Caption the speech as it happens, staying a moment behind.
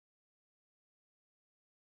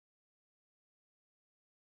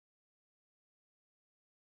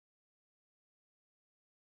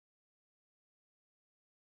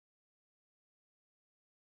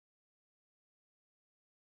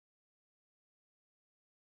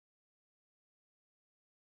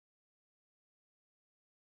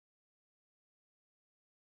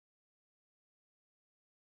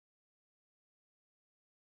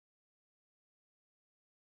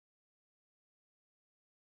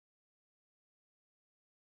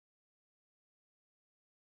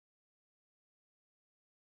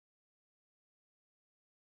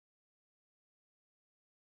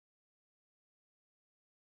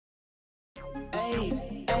Ay,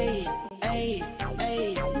 ay, ay,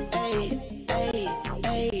 ay, ay, ay,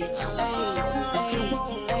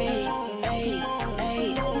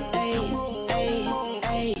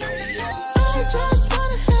 ay, I just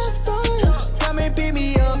wanna have fun. Come and pick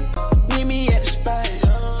me up, meet me at the spot.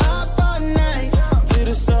 Up all night till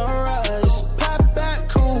the sunrise. Pop back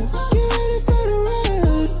cool, get ready for the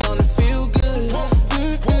ride. Gonna feel good.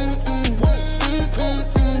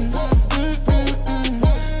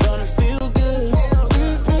 Gonna feel good.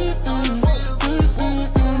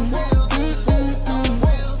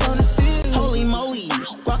 Gonna feel. Holy moly,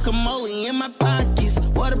 guacamole in my pockets.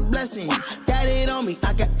 What a blessing. Got it on me,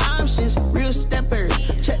 I got options, real stepper.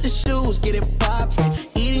 Check the shoes, get it poppin'.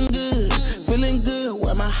 Eating good, feeling good.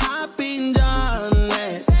 Where my hopping done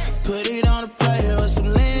at? Put it on a plate with some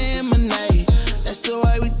lemonade. That's the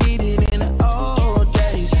way we did it in the old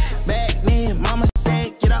days. Back then, mama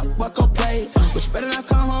said, get up, walk, go play. But you better not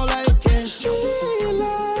come home late. Yeah, street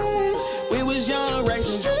lights. We was young,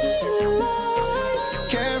 racing. Street lights.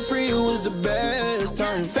 Carefree was the best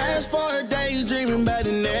time. Fast forward days, dreaming about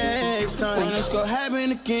the next time. When it's gonna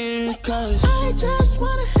happen again, cause I just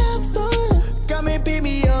wanna have fun. Come and pick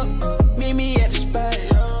me up, meet me at the spot.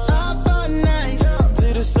 Up all night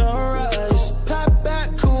till the sunrise. Pop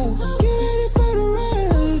back cool, get ready for the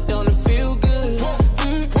ride. Don't it feel good?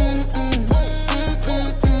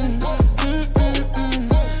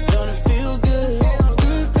 Don't it feel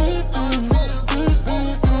good?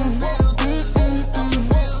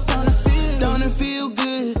 Don't it feel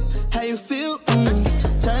good? How you feel?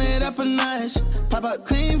 Turn it up a notch, pop out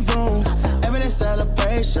clean room. Everyday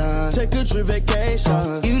celebration, take a true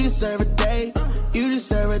vacation. You deserve a day, you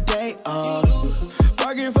deserve a day off.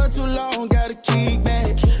 Working for too long, gotta keep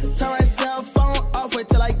back. Turn my cell phone off, wait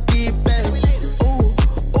till I get back.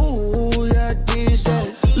 Ooh, yeah, this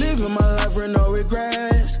that. Living my life with no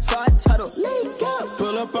regrets. So I titled, link up,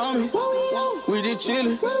 pull up on me. We did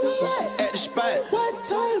chillin', at the spot. What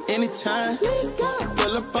time? Anytime, link up,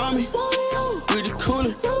 pull up on me. We the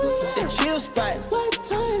coolin', the chill spot. What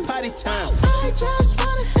time? Party time. I just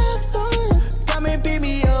wanna have fun. Come and pick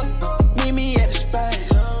me up, meet me at the spot.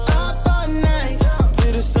 Up all night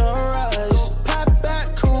till the sunrise. Pop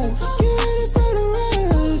back cool, get ready for the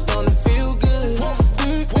ride. Don't it feel good?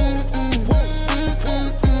 Don't it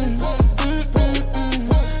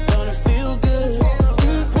feel good?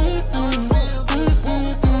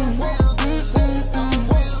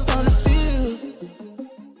 Don't it feel?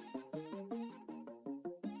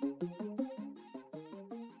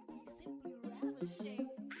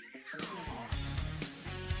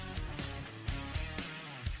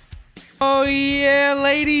 Oh yeah,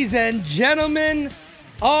 ladies and gentlemen.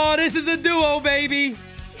 Oh, this is a duo, baby.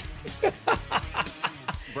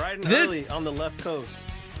 Bright and This- early on the left coast.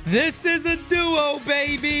 This is a duo,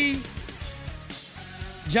 baby.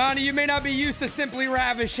 Johnny, you may not be used to Simply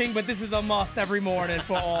Ravishing, but this is a must every morning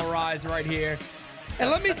for All Rise right here. And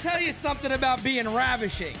let me tell you something about being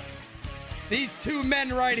ravishing. These two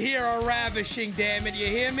men right here are ravishing, damn it. You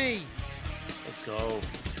hear me? Let's go.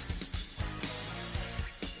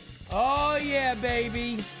 Oh, yeah,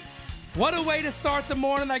 baby. What a way to start the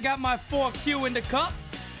morning. I got my 4Q in the cup.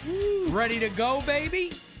 Ready to go,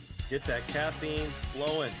 baby. Get that caffeine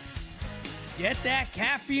flowing. Get that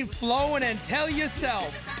caffeine flowing and tell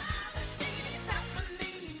yourself.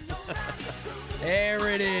 There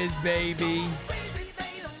it is, baby.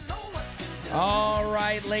 All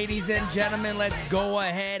right, ladies and gentlemen, let's go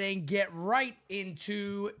ahead and get right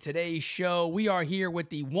into today's show. We are here with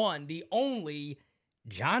the one, the only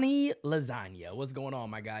Johnny Lasagna. What's going on,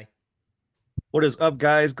 my guy? What is up,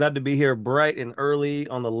 guys? Glad to be here bright and early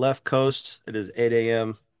on the left coast. It is 8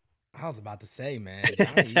 a.m. I was about to say, man,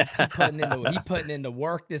 Johnny, he putting in the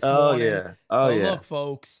work this Oh, morning. yeah. Oh, So yeah. look,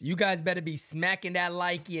 folks, you guys better be smacking that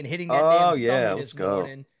likey and hitting that Oh, damn yeah, summit let's this go.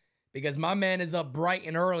 morning, because my man is up bright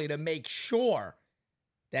and early to make sure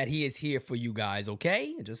that he is here for you guys.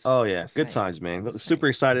 Okay? Oh, yeah. just Good saying. times, man. Just Super saying.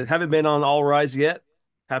 excited. Haven't been on All Rise yet.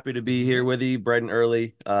 Happy to be here with you bright and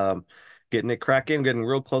early. Getting it cracking, getting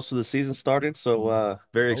real close to the season starting. So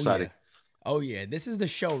very excited. Yeah. Oh, yeah. This is the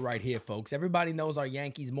show right here, folks. Everybody knows our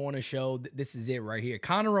Yankees morning show. This is it right here.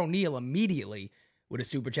 Connor O'Neill immediately with a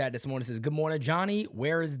super chat this morning says, "Good morning, Johnny.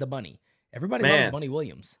 Where is the bunny?" Everybody Man. loves Bunny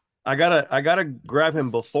Williams. I gotta grab him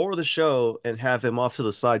before the show and have him off to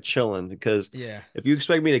the side chilling, because Yeah. if you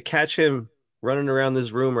expect me to catch him running around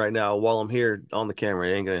this room right now while I'm here on the camera,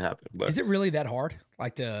 it ain't gonna happen. But Is it really that hard?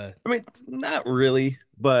 Like to I mean, not really,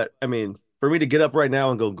 but I mean, for me to get up right now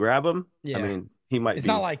and go grab him, Yeah. I mean, he might It's be.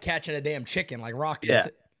 not like catching a damn chicken like Rocky. Yeah. Is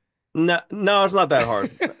it? No, no, it's not that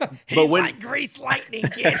hard. But He's when like Grease Lightning,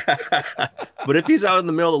 kid. but if he's out in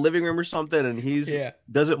the middle of the living room or something and he's Yeah.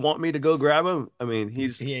 doesn't want me to go grab him, I mean, He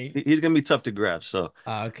ain't. he's gonna be tough to grab. So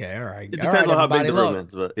Okay, all right. it All right, depends on how big everybody. the room Look,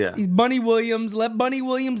 is, but yeah. he's Bunny Williams. Let Bunny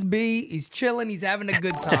Williams be. He's chilling. He's having a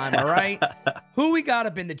good time, all right? Who we got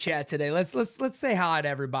up in the chat today? Let's say hi to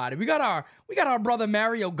everybody. We got our brother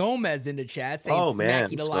Mario Gomez in the chat saying Oh man,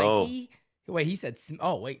 smacky to so likey. Wait, he said,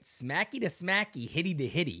 smacky to smacky, hitty to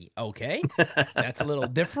hitty. Okay, that's a little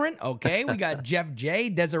different. Okay, we got Jeff J,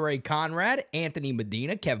 Desiree Conrad, Anthony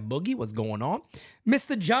Medina, Kev Boogie, what's going on?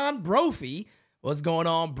 Mr. John Brophy, what's going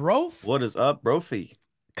on, Brof? what is up, Brophy?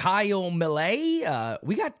 Kyle Millay,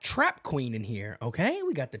 we got Trap Queen in here. Okay,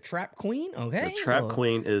 we got the Trap Queen. Okay, The Trap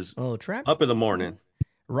Queen is Trap up in the morning.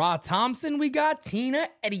 Rod Thompson, we got Tina,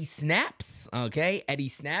 Eddie Snaps, okay? Eddie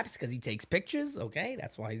Snaps, because he takes pictures, okay?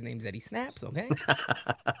 That's why his name's Eddie Snaps, okay?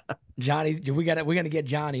 We're gonna get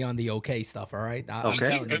Johnny on the okay stuff, all right? I'm Okay.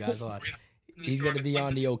 telling you guys, he's gonna be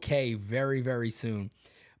on the okay very, very soon.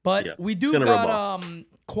 But Yeah, we it's do gonna rub got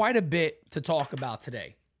quite a bit to talk about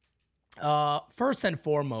today. First and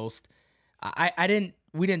foremost,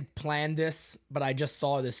 we didn't plan this, but I just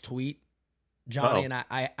saw this tweet. Johnny, and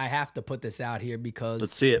I have to put this out here because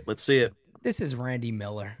Let's see it. Let's see it. this is Randy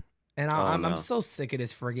Miller. And I'm so sick of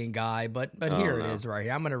this friggin' guy, but here it is right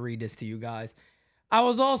here. I'm going to read this to you guys. I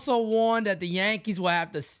was also warned that the Yankees will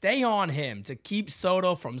have to stay on him to keep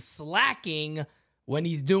Soto from slacking when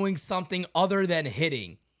he's doing something other than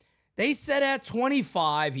hitting. They said at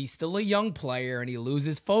 25, he's still a young player and he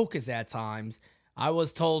loses focus at times. I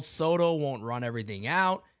was told Soto won't run everything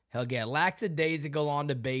out. He'll get lackadaisical on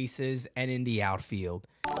the bases and in the outfield.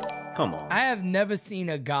 Come on. I have never seen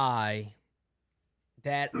a guy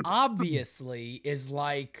that obviously is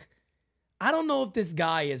like, I don't know if this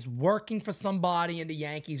guy is working for somebody in the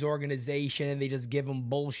Yankees organization and they just give him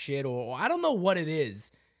bullshit or I don't know what it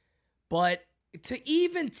is. But to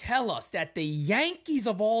even tell us that the Yankees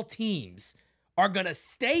of all teams are going to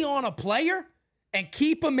stay on a player and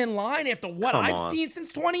keep him in line after what I've seen since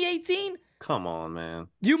 2018? Come on, man.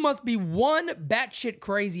 You must be one, batshit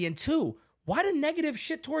crazy, and two, why the negative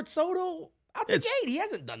shit towards Soto out the gate? He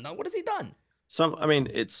hasn't done nothing. What has he done? I mean,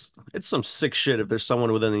 it's some sick shit if there's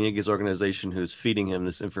someone within the Yankees organization who's feeding him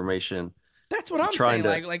this information. That's what I'm saying.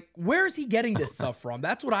 Like, where is he getting this stuff from?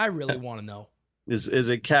 That's what I really want to know. Is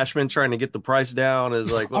it Cashman trying to get the price down? Is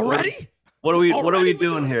like already? What are we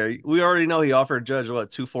doing here? We already know he offered Judge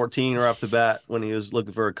what 214 right off the bat when he was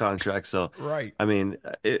looking for a contract. So right. I mean,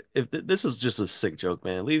 if this is just a sick joke,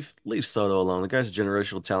 man, leave Soto alone. The guy's a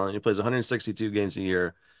generational talent. He plays 162 games a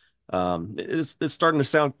year. It's starting to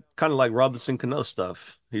sound kind of like Robinson Cano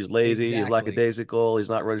stuff. He's lazy, He's lackadaisical, he's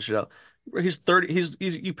not running shit out. He's 30.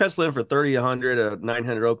 You pencil in for 30, 100, a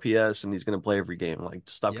 900 OPS, and he's going to play every game. Like,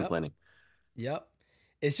 stop complaining. Yep.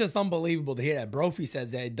 It's just unbelievable to hear that. Brophy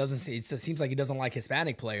says that it just seems like he doesn't like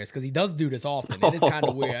Hispanic players because he does do this often. It is kind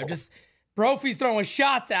of weird. Brophy's throwing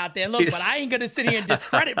shots out there. Look, but I ain't going to sit here and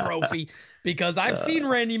discredit Brophy because I've seen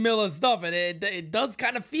Randy Miller's stuff and it does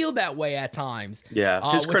kind of feel that way at times.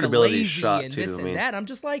 Yeah, his credibility is shot and too. This and that. I'm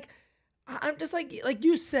just like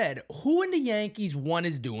you said, who in the Yankees, one,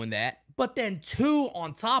 is doing that? But then two,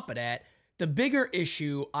 on top of that, the bigger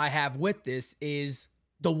issue I have with this is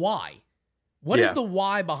the why. What is the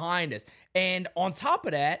why behind this? And on top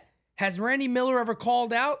of that, has Randy Miller ever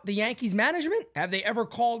called out the Yankees management? Has he ever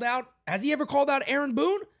called out Aaron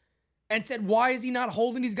Boone and said, why is he not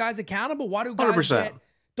holding these guys accountable? Why do guys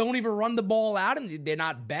don't even run the ball out and they're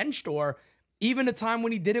not benched? Or even the time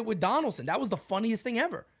when he did it with Donaldson, that was the funniest thing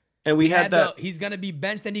ever. And we had that. He's going to be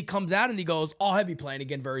benched, then he comes out and he goes, oh, he'll be playing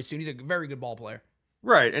again very soon. He's a very good ball player.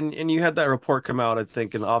 Right, and you had that report come out, I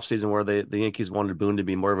think, in the offseason where the Yankees wanted Boone to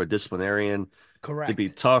be more of a disciplinarian. Correct. To be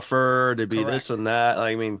tougher, to be this and that.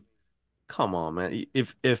 I mean, come on, man.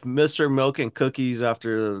 If Mr. Milk and Cookies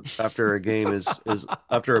after a game is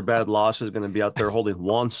after a bad loss is going to be out there holding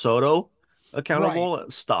Juan Soto accountable,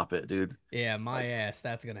 stop it, dude. Yeah, my ass.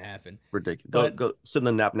 That's going to happen. Ridiculous. Go sit in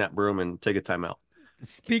the nap room and take a timeout.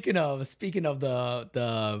 Speaking of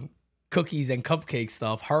the cookies and cupcake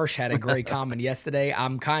stuff, Hirsch had a great comment yesterday.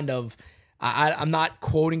 I'm not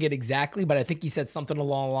quoting it exactly, but I think he said something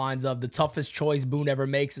along the lines of the toughest choice Boone ever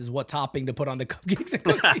makes is what topping to put on the cupcakes and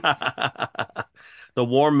cookies. The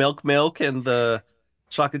warm milk and the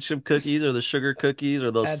chocolate chip cookies or the sugar cookies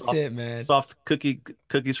or those soft cookies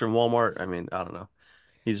from Walmart. I mean, I don't know.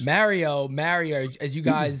 Mario, as you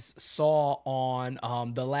guys saw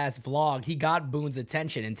on the last vlog, he got Boone's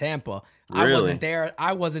attention in Tampa. Really?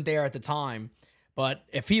 I wasn't there at the time, but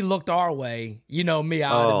if he looked our way, you know me,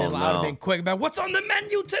 I would have been quick about what's on the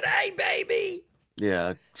menu today, baby.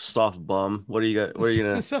 Yeah, soft bum. What are you got? What are you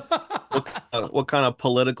gonna? What kind of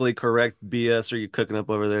politically correct BS are you cooking up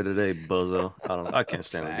over there today, bozo? I don't. I can't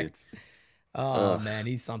stand the dude. Facts. Oh Ugh, man,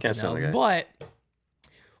 he's can't something stand the else. guy. But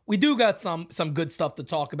we do got some good stuff to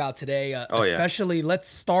talk about today. Oh yeah. Especially, let's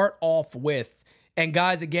start off with. And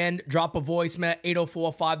guys, again, drop a voicemail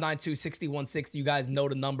 804-592-6160. You guys know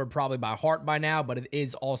the number probably by heart by now, but it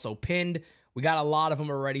is also pinned. We got a lot of them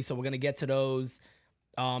already, so we're gonna get to those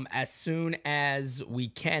as soon as we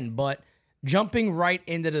can. But jumping right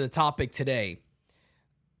into the topic today,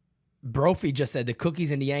 Brophy just said the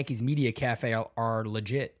cookies in the Yankees media cafe are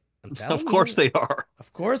legit. I'm Of telling course you. they are.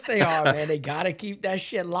 Of course they are, man. They got to keep that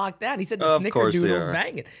shit locked down. He said the Of course they snickerdoodle's are.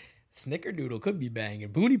 banging. Snickerdoodle could be banging.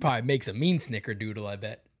 Booney probably makes a mean snickerdoodle, I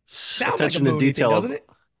bet. Sounds like a Attention to Booney thing, detail. doesn't it?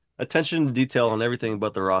 Attention to detail on everything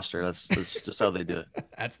but the roster. That's just how they do it.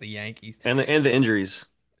 That's the Yankees. And the injuries.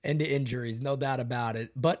 And the injuries, no doubt about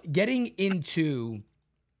it. But getting into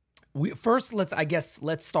first, let's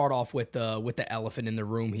start off with the elephant in the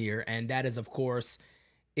room here, and that is, of course,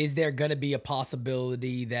 is there going to be a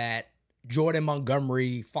possibility that Jordan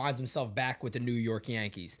Montgomery finds himself back with the New York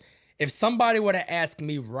Yankees? If somebody were to ask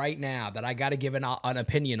me right now that I got to give an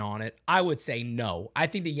opinion on it, I would say no. I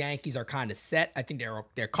think the Yankees are kind of set. I think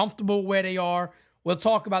they're comfortable where they are. We'll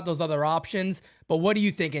talk about those other options, but what do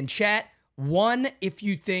you think in chat? One, if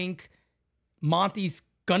you think Monty's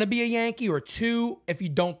gonna be a Yankee, or two, if you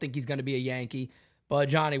don't think he's gonna be a Yankee. But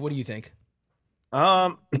Johnny, what do you think?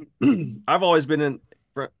 Um, I've always been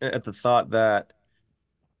at the thought that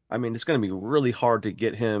I mean it's going to be really hard to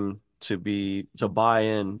get him to buy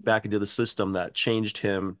in back into the system that changed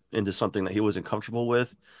him into something that he wasn't comfortable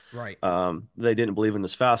with. Right. They didn't believe in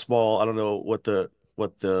his fastball. I don't know what the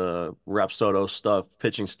Rapsodo stuff,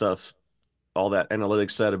 pitching stuff, all that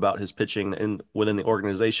analytics said about his pitching within the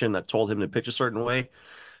organization that told him to pitch a certain way.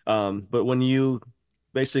 But when you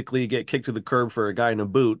basically get kicked to the curb for a guy in a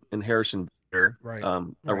boot in Harrison Bader, Right. a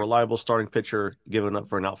Right. reliable starting pitcher given up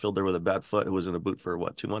for an outfielder with a bad foot who was in a boot for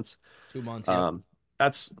what, 2 months? 2 months. Yep.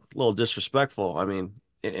 That's a little disrespectful. I mean,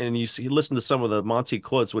 and you listen to some of the Monty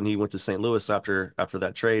quotes when he went to St. Louis after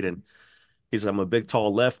that trade, and he's I'm a big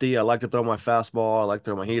tall lefty. I like to throw my fastball. I like to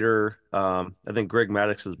throw my heater. I think Greg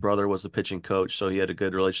Maddox's brother was the pitching coach, so he had a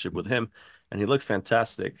good relationship with him, and he looked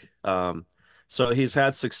fantastic. So he's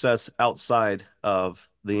had success outside of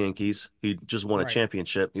the Yankees. He just won a Right.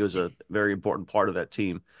 championship. He was a very important part of that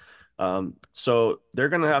team. So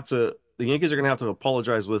the Yankees are gonna have to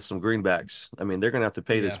apologize with some greenbacks. I mean, they're gonna have to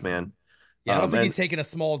pay Yeah. this man. Yeah. I don't think And he's taking a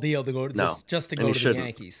small deal to go to no, just to and go he to the shouldn't.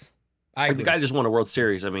 Yankees. I Like the agree. guy just won a World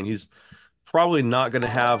Series. I mean, he's probably not going to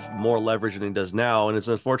have more leverage than he does now. And it's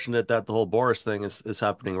unfortunate that the whole Boris thing is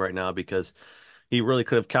happening right now because he really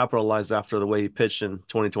could have capitalized after the way he pitched in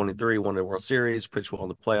 2023, won the World Series, pitched well in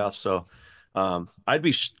the playoffs. So I'd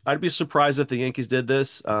be surprised if the Yankees did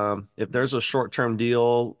this. If there's a short-term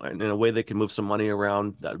deal and in a way they can move some money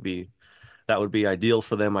around, that would be ideal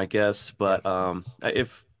for them, I guess. Yeah. But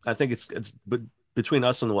if I think it's between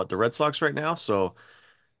us and the Red Sox right now. So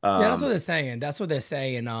Yeah, that's what um, they're saying. That's what they're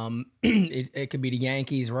saying. It could be the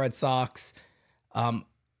Yankees, Red Sox. Um,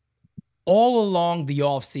 all along the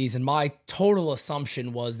offseason, my total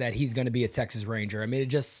assumption was that he's going to be a Texas Ranger. I mean, it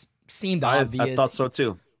just seemed I thought obvious. so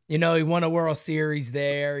too. You know, he won a World Series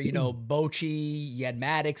there. You know, Bochy, you had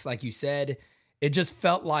Maddox, like you said. It just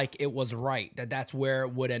felt like it was right that that's where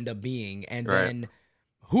it would end up being. And Right. then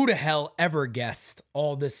who the hell ever guessed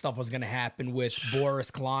all this stuff was going to happen with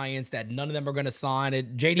Boris clients, that none of them are going to sign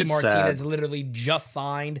it? JD It's Martinez sad. literally just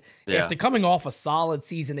signed Yeah. after coming off a solid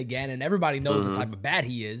season again. And everybody knows the Mhm. type of bat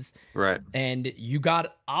he is. Right. And you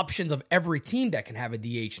got options of every team that can have a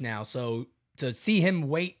DH now. So to see him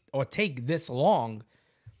wait or take this long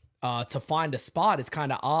to find a spot is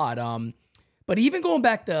kind of odd. But even going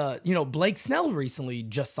back to, Blake Snell recently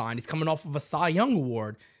just signed. He's coming off of a Cy Young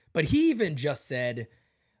award. But he even just said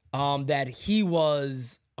that he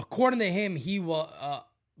was, according to him,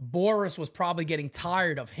 Boris was probably getting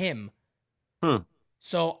tired of him. Hmm.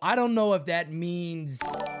 So I don't know if that means,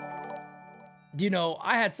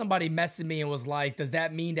 I had somebody message me and was like, does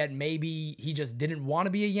that mean that maybe he just didn't want to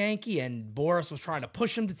be a Yankee and Boris was trying to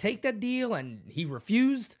push him to take that deal and he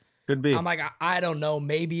refused? Could be. I'm like, I don't know.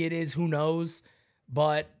 Maybe it is. Who knows?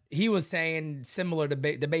 But he was saying similar to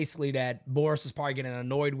basically that Boris is probably getting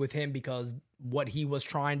annoyed with him because what he was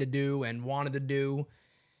trying to do and wanted to do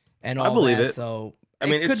and I all believe that. it. So I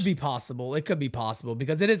mean, it could it's be possible. It could be possible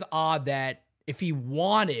because it is odd that if he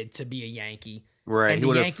wanted to be a Yankee right. and He the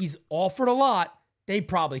would have. Yankees offered a lot, they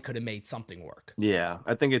probably could have made something work. Yeah,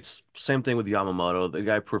 I think it's same thing with Yamamoto. The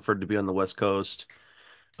guy preferred to be on the West Coast.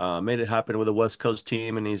 Made it happen with a West Coast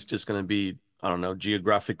team, and he's just going to be I don't know,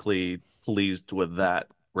 geographically pleased with that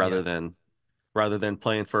Yeah, rather than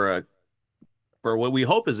playing for what we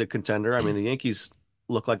hope is a contender. I mean, the Yankees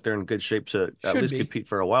look like they're in good shape to at should least be. compete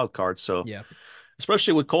for a wild card. So, Yeah.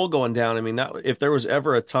 especially with Cole going down, I mean, that if there was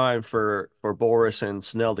ever a time for Boris and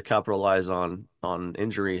Snell to capitalize on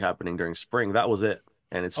injury happening during spring, that was it,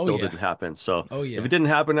 and it Oh still yeah. didn't happen. So, Oh if yeah. it didn't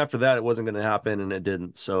happen after that, it wasn't going to happen, and it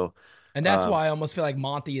didn't. So, And that's um, why I almost feel like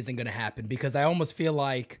Monty isn't going to happen because I almost feel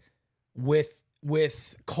like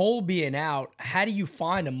with Cole being out, how do you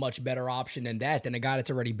find a much better option than that than a guy that's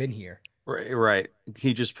already been here? right, right.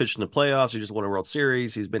 He just pitched in the playoffs. He just won a World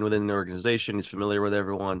Series. He's been within the organization. He's familiar with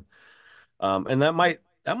everyone. And that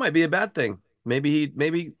might be a bad thing. Maybe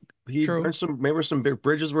he True. burned some big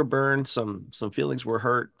bridges were burned, some feelings were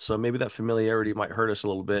hurt. So maybe that familiarity might hurt us a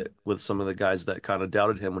little bit with some of the guys that kind of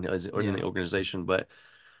doubted him when he was in Yeah. the organization. But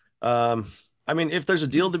um, I mean, if there's a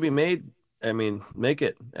deal to be made, I mean, make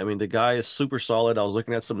it. I mean, the guy is super solid. I was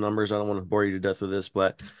looking at some numbers. I don't want to bore you to death with this,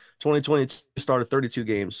 but 2022 started 32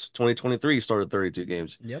 games. 2023 started 32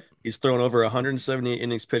 games. Yep. He's thrown over 178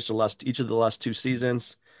 innings pitched each of the last two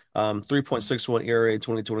seasons. 3.61 ERA in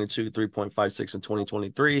 2022, 3.56 in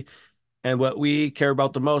 2023. And what we care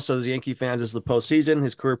about the most as Yankee fans is the postseason.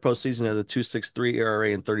 His career postseason has a 2.63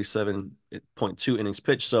 ERA and 37.2 innings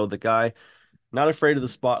pitched. So the guy not afraid of the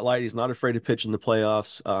spotlight. He's not afraid to pitch in the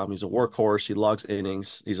playoffs. He's a workhorse. He logs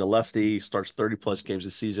innings. He's a lefty. He starts 30 plus games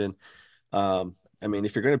this season. I mean,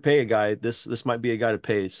 if you're going to pay a guy, this might be a guy to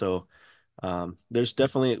pay. So there's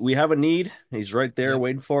definitely we have a need. He's right there Yep.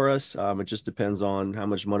 waiting for us. It just depends on how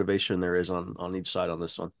much motivation there is on each side on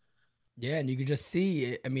this one. Yeah, and you could just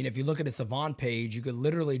see, I mean, if you look at the Savant page, you could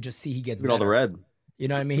literally just see he gets Look at all the better. red. You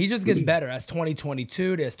know what I mean? He just gets better. That's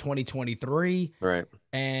 2022, that's 2023. Right.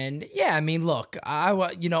 And yeah, I mean, look,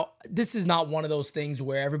 this is not one of those things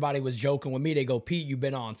where everybody was joking with me. They go, Pete, you've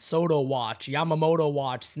been on Soto watch, Yamamoto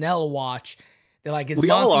watch, Snell watch. They're like, is We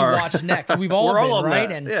all Monty are. watch next? We've all We're been, all on right?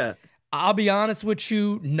 that. And Yeah. I'll be honest with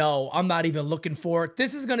you, no, I'm not even looking for it.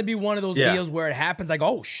 This is going to be one of those Yeah. deals where it happens like,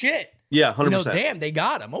 oh shit. Yeah, You know, 100%. damn, they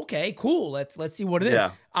got him. Okay, cool. Let's see what it is.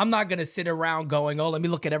 Yeah. I'm not gonna sit around going, oh, let me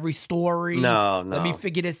look at every story. No, Let me no.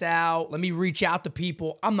 figure this out. Let me reach out to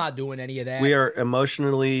people. I'm not doing any of that. We are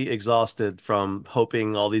emotionally exhausted from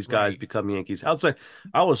hoping all these guys Right. become Yankees. Outside,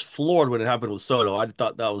 I was floored when it happened with Soto. I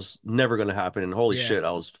thought that was never going to happen, and holy Yeah. shit,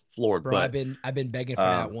 I was floored. Bro, But I've been begging for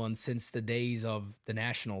that one since the days of the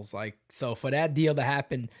Nationals. Like, so for that deal to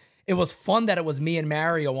happen, it was fun that it was me and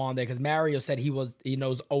Mario on there because Mario said he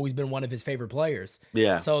knows always been one of his favorite players.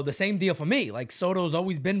 yeah, So the same deal for me. Like Soto's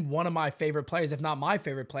always been one of my favorite players, if not my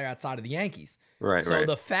favorite player outside of the Yankees. right, So right.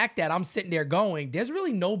 the fact that I'm sitting there going, there's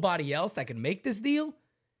really nobody else that can make this deal.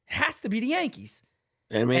 It has to be the Yankees.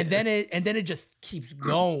 I mean, And then it just keeps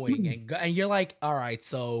going and you're like, all right,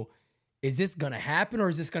 so is this gonna happen or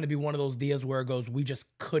is this gonna be one of those deals where it goes, we just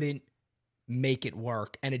couldn't make it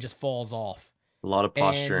work and it just falls off? a lot of And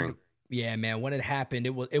posturing. yeah, man, when it happened,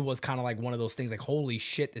 it was kind of like one of those things like, holy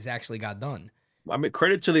shit, this actually got done. I mean,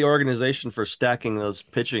 credit to the organization for stacking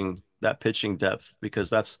that pitching depth, because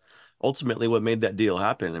that's ultimately what made that deal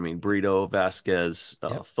happen. I mean, Brito, Vasquez,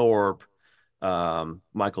 Yep. Thorpe,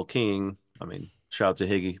 Michael King. I mean, shout out to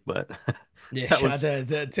Higgy, but Yeah, that shout was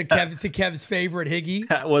out to Kev's favorite Higgy.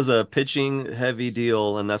 that was a pitching heavy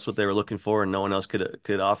deal, and that's what they were looking for, and no one else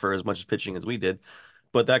could offer as much as pitching as we did.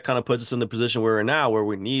 But that kind of puts us in the position we're in now, where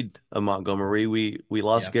we need a Montgomery. We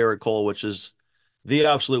lost Yeah, Garrett Cole, which is the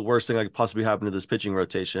absolute worst thing that could possibly happen to this pitching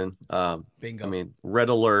rotation. I bingo. mean, red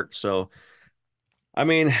alert. So, I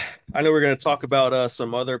mean, I know we're going to talk about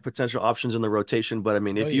some other potential options in the rotation, but I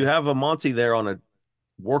mean, Oh if you yeah. have a Monty there on a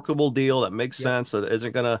workable deal that makes Yep. sense, that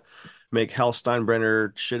isn't going to make Hal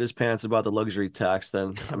Steinbrenner shit his pants about the luxury tax,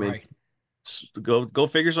 then I mean, Right. go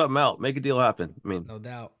figure something out, make a deal happen. I mean, No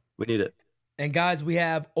doubt. we need it. And guys, we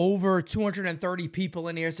have over 230 people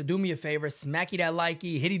in here. So do me a favor, smacky that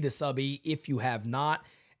likey, hitty the subby if you have not.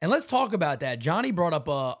 And let's talk about that. Johnny brought up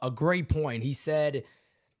a great point. He said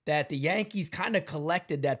that the Yankees kind of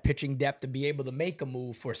collected that pitching depth to be able to make a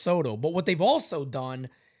move for Soto. But what they've also done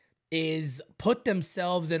is put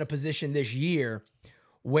themselves in a position this year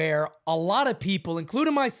where a lot of people,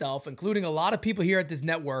 including myself, including a lot of people here at this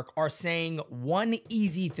network, are saying one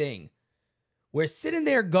easy thing. We're sitting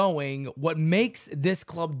there going, what makes this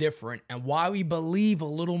club different and why we believe a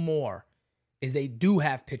little more is they do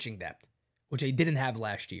have pitching depth, which they didn't have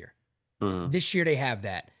last year. Mhm. This year they have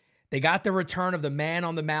that. They got the return of the man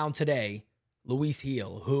on the mound today, Luis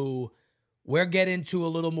Heel, who we'll get into a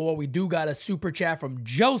little more. We do got a super chat from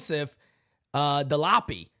Joseph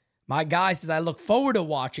Delapi. My guy says, I look forward to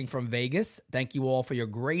watching from Vegas. Thank you all for your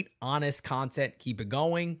great, honest content. Keep it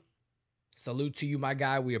going. Salute to you, my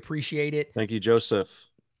guy. We appreciate it. Thank you, Joseph.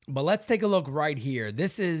 But let's take a look right here.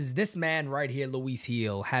 This man right here, Luis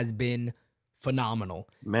Gil, has been phenomenal.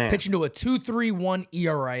 Man. Pitching to a 2.31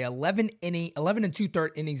 ERA, 11 and 2/3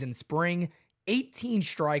 innings in spring, 18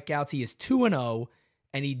 strikeouts. He is 2-0,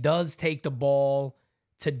 and he does take the ball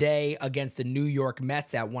today against the New York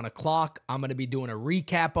Mets at 1 o'clock. I'm going to be doing a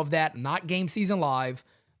recap of that, not game season live.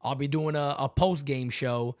 I'll be doing a post-game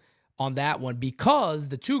show on that one because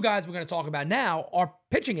the two guys we're going to talk about now are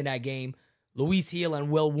pitching in that game, Luis Gil and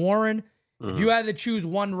Will Warren. If you had to choose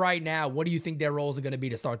one right now, what do you think their roles are going to be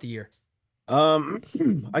to start the year?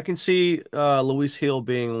 I can see Luis Gil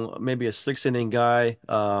being maybe a 6 inning guy.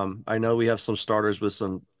 I know we have some starters with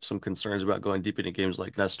some concerns about going deep into games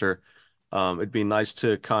like Nestor. It'd be nice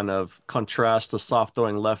to kind of contrast the soft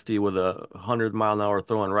throwing lefty with a 100-mile-an-hour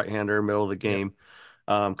throwing right-hander middle of the game.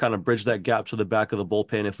 Kind of bridge that gap to the back of the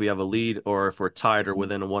bullpen if we have a lead or if we're tied or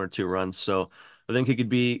within 1 or 2 runs. So I think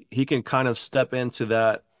he can kind of step into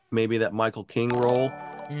that, maybe that Michael King role.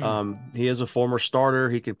 He is a former starter.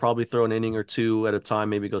 He could probably throw an inning or two at a time,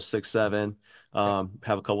 maybe go 6, 7, have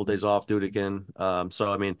a couple of days off, do it again.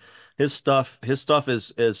 So I mean, his stuff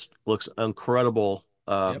is looks incredible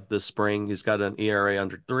this spring. He's got an ERA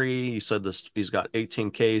under 3. He said he's got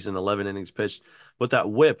 18 Ks and 11 innings pitched. With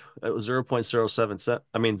that whip, it was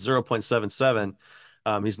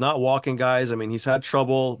 0.77. He's not walking guys. I mean, he's had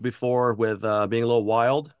trouble before with being a little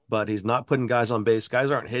wild, but he's not putting guys on base.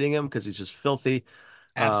 Guys aren't hitting him because he's just filthy.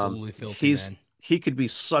 Absolutely filthy, man. He could be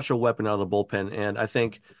such a weapon out of the bullpen, and I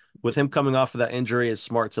think with him coming off of that injury, it's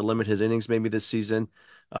smart to limit his innings maybe this season.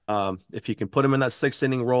 If you can put him in that 6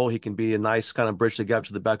 inning role, he can be a nice kind of bridge the gap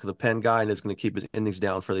to the back of the pen guy, and it's going to keep his innings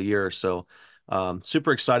down for the year. So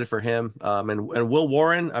super excited for him. And Will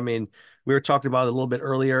Warren, I mean, we were talking about it a little bit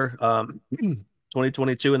earlier.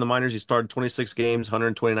 2022 in the minors, he started 26 games,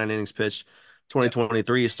 129 innings pitched.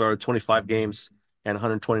 2023, he started 25 games and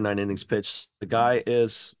 129 innings pitched. The guy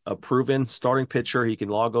is a proven starting pitcher. He can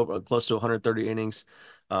log over close to 130 innings.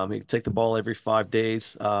 He can take the ball every 5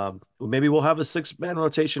 days. Maybe we'll have a 6-man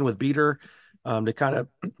rotation with Beater to kind of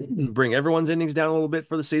bring everyone's innings down a little bit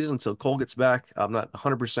for the season until Cole gets back. I'm not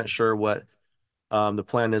 100% sure what the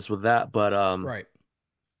plan is with that, but Right.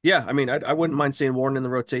 yeah, I mean, I wouldn't mind seeing Warren in the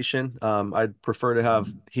rotation. I'd prefer to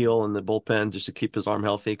have Gil in the bullpen just to keep his arm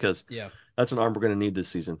healthy because that's an arm we're going to need this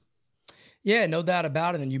season. Yeah, no doubt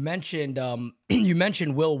about it. And you mentioned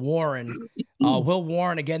Will Warren. Will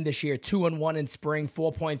Warren again this year, 2-1 in spring,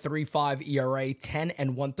 4.35 ERA, 10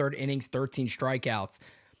 and 1/3 innings, 13 strikeouts.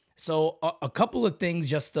 So a couple of things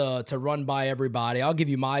just to run by everybody. I'll give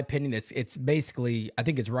you my opinion. It's basically, I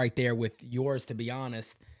think it's right there with yours, to be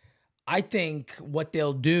honest. I think what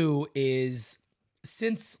they'll do is,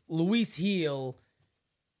 since Luis Gil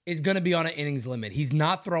is going to be on an innings limit, he's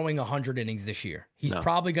not throwing 100 innings this year. He's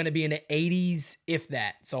probably going to be in the 80s, if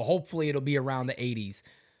that. So hopefully it'll be around the 80s.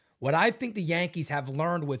 What I think the Yankees have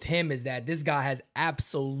learned with him is that this guy has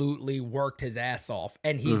absolutely worked his ass off.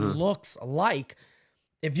 And he looks like,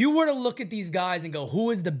 if you were to look at these guys and go, who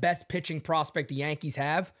is the best pitching prospect the Yankees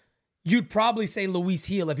have? You'd probably say Luis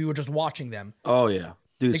Gil if you were just watching them. Oh, yeah.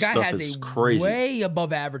 Dude, the guy stuff has is a crazy. way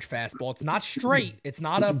above average fastball. It's not straight. It's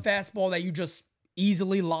not a fastball that you just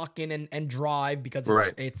easily lock in and drive because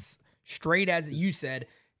it's straight, as you said,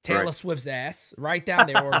 Taylor Swift's ass right down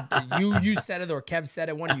there. Or you said it, or Kev said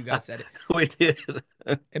it. One of you guys said it. We did.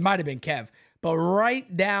 It might have been Kev, but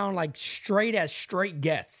right down, like straight as straight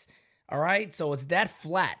gets. All right. So it's that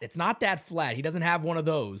flat. It's not that flat. He doesn't have one of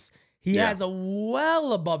those. He has a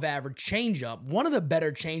well above average changeup, one of the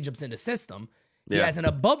better changeups in the system. He has an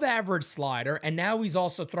above average slider, and now he's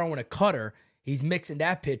also throwing a cutter. He's mixing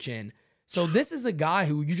that pitch in. So this is a guy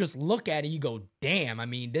who you just look at and you go, damn, I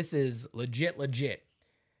mean, this is legit.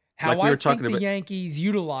 How I think the Yankees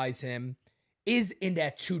utilize him is in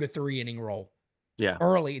that 2 to 3 inning role. Yeah.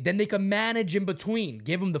 Early. Then they can manage in between.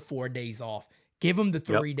 Give him the 4 days off. Give him the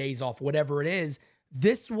 3 days off, whatever it is.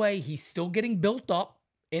 This way, he's still getting built up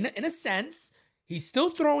in a sense. He's still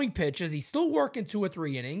throwing pitches. He's still working 2 or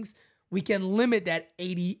 3 innings. We can limit that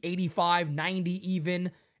 80, 85, 90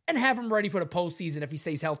 even, and have him ready for the postseason if he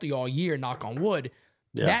stays healthy all year, knock on wood.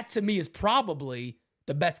 Yeah. That, to me, is probably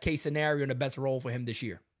the best case scenario and the best role for him this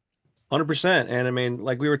year. 100%. And, I mean,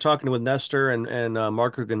 like we were talking with Nestor and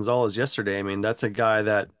Marco Gonzalez yesterday, I mean, that's a guy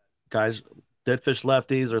that guys, dead fish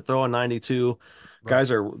lefties are throwing 92. Right.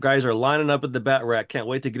 Guys are lining up at the bat rack. Can't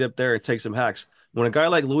wait to get up there and take some hacks. When a guy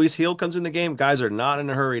like Luis Gil comes in the game, guys are not in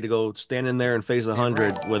a hurry to go stand in there and face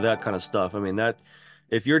 100 with that kind of stuff. I mean, that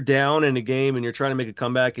if you're down in a game and you're trying to make a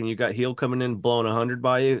comeback and you got Gil coming in blowing 100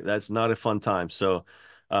 by you, that's not a fun time. So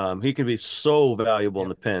He can be so valuable in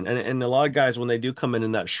Yep. the pen. And a lot of guys, when they do come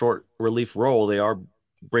in that short relief role, they are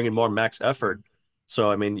bringing more max effort.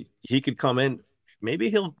 So I mean, he could come in. Maybe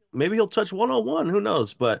he'll touch 101. Who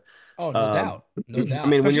knows? But Oh, no um, doubt. No I doubt.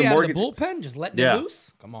 mean, when Especially you're out of the mortgage, bullpen, just letting it yeah,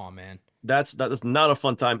 loose. Come on, man. that's not a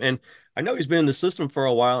fun time. And I know he's been in the system for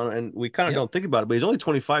a while, and we kind of Yep. don't think about it, but he's only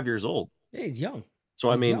 25 years old. Yeah, he's young. So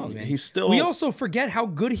I He's young, mean, man. he's We still, also forget how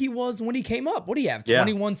good he was when he came up. What do you have? yeah,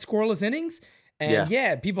 21 scoreless innings? And yeah,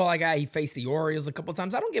 yeah, people are like, he faced the Orioles a couple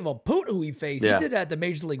times. I don't give a poot who he faced. He yeah. did it at the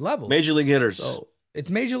major league level. Major league hitters. So it's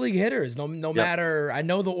major league hitters. No Yep. matter. I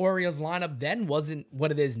know the Orioles lineup then wasn't what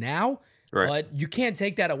it is now, Right. but you can't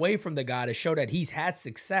take that away from the guy to show that he's had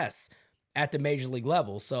success at the major league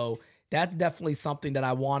level. So that's definitely something that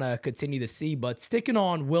I want to continue to see. But sticking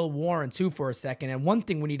on Will Warren too for a second, and one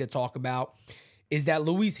thing we need to talk about is that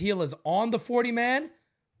Luis Gil is on the 40 man.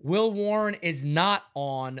 Will Warren is not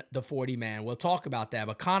on the 40 man. We'll talk about that.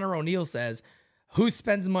 But Connor O'Neill says, who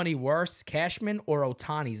spends money worse, Cashman or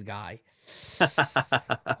Otani's guy?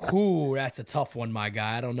 Ooh, that's a tough one, my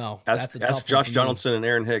guy. I don't know. Ask, That's a ask tough one Josh for me. Donaldson and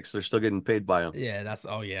Aaron Hicks. They're still getting paid by him. Yeah,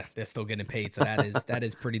 they're still getting paid. So that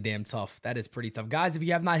is pretty damn tough. That is pretty tough. Guys, if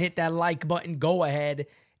you have not hit that like button, go ahead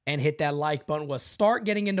and hit that like button. We'll start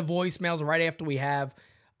getting into voicemails right after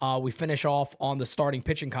we finish off on the starting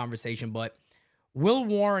pitching conversation. But Will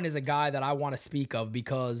Warren is a guy that I want to speak of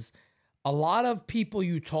because a lot of people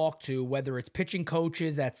you talk to, whether it's pitching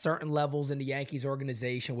coaches at certain levels in the Yankees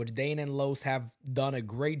organization, which Dane and Los have done a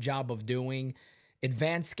great job of doing,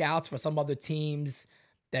 advanced scouts for some other teams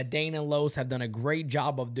that Dane and Los have done a great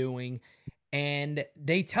job of doing, and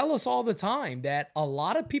they tell us all the time that a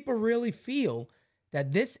lot of people really feel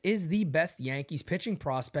that this is the best Yankees pitching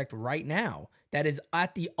prospect right now that is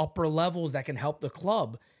at the upper levels that can help the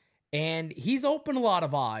club. And he's opened a lot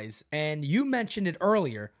of eyes. And you mentioned it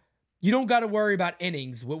earlier. You don't got to worry about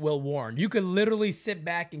innings with Will Warren. You could literally sit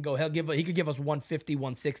back and go, he could give us 150,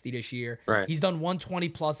 160 this year. Right. He's done 120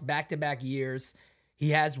 plus back-to-back years.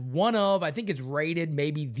 He has I think it's rated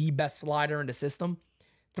maybe the best slider in the system.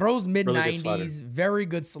 Throws mid-90s, Really very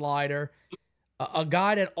good slider. A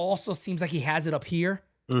guy that also seems like he has it up here.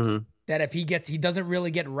 Mm-hmm. That if he doesn't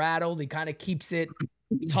really get rattled. He kind of keeps it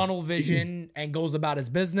tunnel vision and goes about his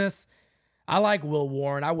business. I like Will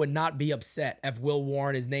Warren. I would not be upset if Will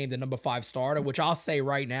Warren is named the number 5 starter, which I'll say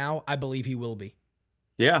right now, I believe he will be.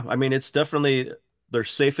 Yeah, I mean, it's definitely their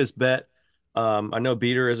safest bet. I know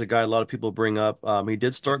Beater is a guy a lot of people bring up. He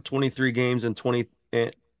did start 23 games in 20.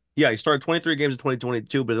 Yeah, he started 23 games in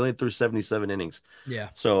 2022, but he only threw 77 innings. Yeah.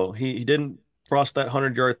 So he didn't cross that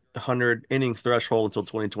 100 inning threshold until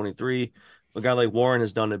 2023. A guy like Warren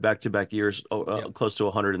has done it back-to-back years, Yep. close to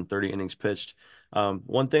 130 innings pitched.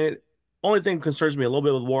 Only thing concerns me a little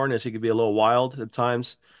bit with Warren is he could be a little wild at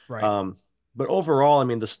times. Right. Um, but overall, I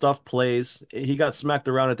mean, the stuff plays. He got smacked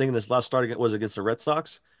around. I think in his last start was against the Red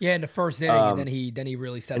Sox. Yeah, in the first inning, and Um, then he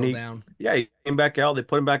really and settled down. yeah, he came back out. They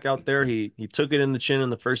put him back out there. He took it in the chin in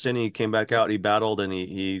the first inning. He came back Yep. out. He battled and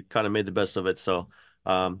he kind of made the best of it. So,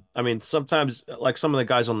 I mean, sometimes like some of the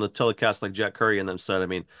guys on the telecast, like Jack Curry and them said, I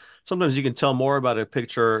mean, sometimes you can tell more about a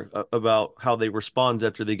picture about how they respond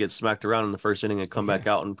after they get smacked around in the first inning and Oh, come yeah, back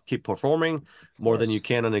out and keep performing of more than you course.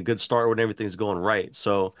 can on a good start when everything's going right.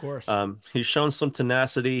 So, Of course. he's shown some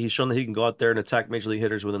tenacity. He's shown that he can go out there and attack major league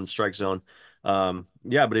hitters within the strike zone.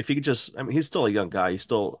 Yeah, but if he could just, I mean, he's still a young guy. He's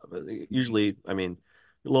still usually, I mean,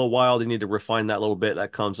 a little wild. You need to refine that a little bit.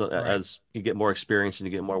 That comes Right. as you get more experience and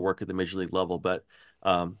you get more work at the major league level. But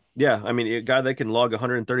yeah, I mean, a guy that can log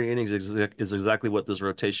 130 innings is exactly what this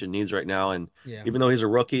rotation needs right now. And Yeah. even though he's a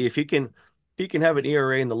rookie, if he can have an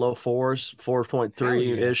ERA in the low fours, Hell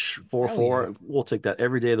 4.3 yeah. ish, 4 Hell yeah. 4, we'll take that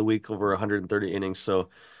every day of the week over 130 innings. So,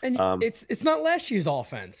 And um, it's not last year's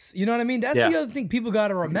offense. You know what I mean? That's yeah, the other thing people got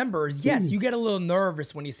to remember is, yes, you get a little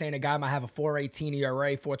nervous when you're saying a guy might have a 4.18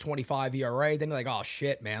 ERA, 4.25 ERA. Then you're like, oh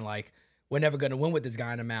shit, man, like we're never going to win with this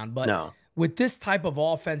guy on the mound. But no, with this type of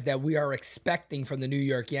offense that we are expecting from the New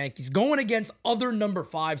York Yankees, going against other number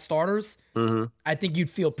 5 starters, hmm I think you'd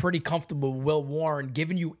feel pretty comfortable with Will Warren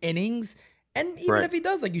giving you innings. And even right, if he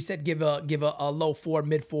does, like you said, give a low 4,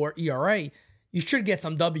 mid 4 ERA, you should get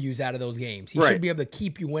some W's out of those games. He should right, be able to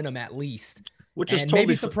keep you in them at least, which is and maybe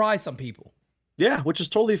totally surprise some people. Yeah, which is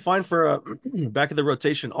totally fine for a back of the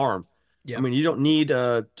rotation arm. I Yep. mean, you don't need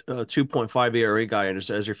a 2.5 ERA guy as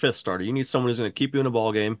your fifth starter. You need someone who's going to keep you in a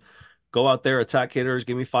ball game, go out there, attack hitters,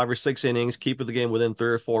 give me 5 or 6 innings, keep the game within 3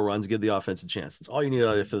 or 4 runs, give the offense a chance. That's all you need out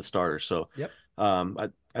of your fifth starter. So, Yep.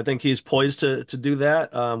 I think he's poised to do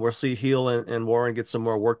that. We'll see Heel and Warren get some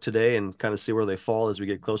more work today and kind of see where they fall as we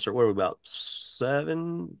get closer. What are we about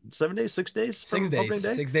 7 days, 6 days Six from opening days.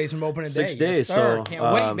 day? 6 days from opening day. 6 days. Yes, sir. So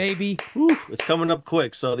Can't wait, baby. whew, it's coming up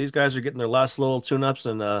quick. So these guys are getting their last little tune-ups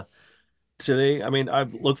and today. I mean, I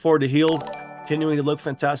look forward to Heel continuing to look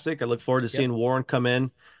fantastic. I look forward to Yep. seeing Warren come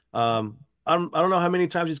in. I don't know how many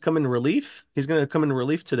times he's come in relief. He's going to come in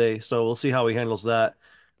relief today, so we'll see how he handles that.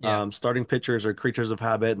 Yeah. Starting pitchers are creatures of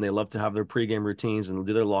habit, and they love to have their pregame routines and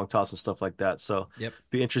do their long toss and stuff like that. So, Yep.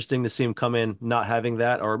 be interesting to see him come in not having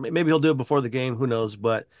that, or maybe he'll do it before the game. Who knows?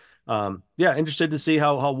 But yeah, interested to see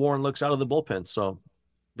how Warren looks out of the bullpen. So,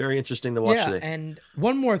 very interesting to watch Yeah, today. and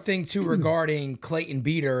one more thing too regarding Clayton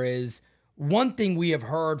Beater is one thing we have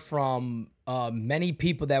heard from many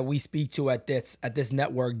people that we speak to at this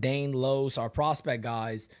network, Dane, Los, our prospect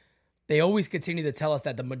guys. They always continue to tell us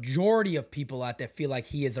that the majority of people out there feel like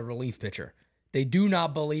he is a relief pitcher. They do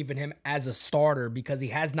not believe in him as a starter because he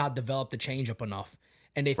has not developed the changeup enough,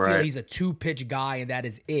 and they feel Right. he's a two-pitch guy and that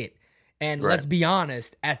is it. And Right. let's be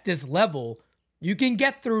honest, at this level, you can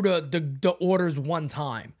get through the orders one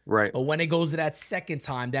time. Right. But when it goes to that second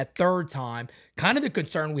time, that third time, kind of the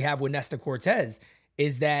concern we have with Nestor Cortez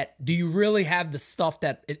is that do you really have the stuff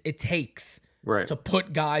that it takes Right. to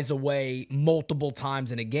put guys away multiple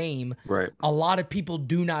times in a game? Right. A lot of people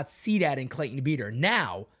do not see that in Clayton Beater.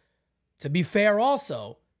 Now, to be fair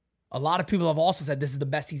also, a lot of people have also said this is the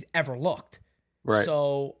best he's ever looked. Right.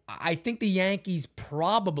 So I think the Yankees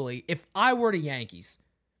probably, if I were the Yankees,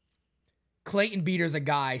 Clayton Beater's a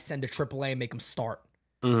guy, send to AAA and make him start.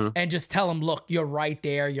 Mhm. And just tell him, look, you're right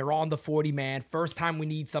there. You're on the 40-man. First time we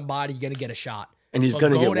need somebody, you're going to get a shot. And he's But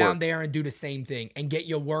going to go get down work. there and do the same thing and get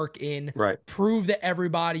your work in. Right. Prove to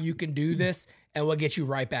everybody you can do this, and we'll get you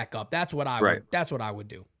right back up. That's what I Right. would. That's what I would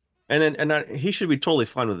do. He should be totally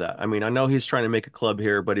fine with that. I mean, I know he's trying to make a club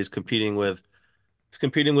here, but he's competing with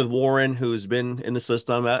Warren, who's been in the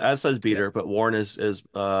system, as has Beater. Yep. But Warren is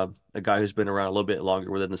a guy who's been around a little bit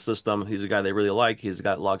longer within the system. He's a guy they really like. He's a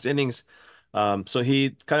guy that logs innings. So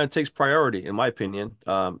he kind of takes priority, in my opinion.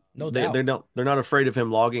 No They doubt. they're not afraid of him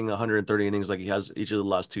logging 130 innings like he has each of the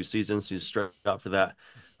last 2 seasons. He's straight out for that.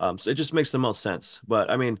 So it just makes the most sense. But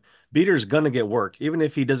I mean, Beater's gonna get work, even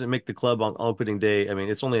if he doesn't make the club on opening day. I mean,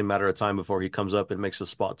 it's only a matter of time before he comes up and makes a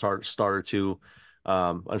start or two.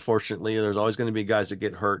 Unfortunately, there's always going to be guys that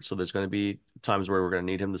get hurt, so there's going to be times where we're going to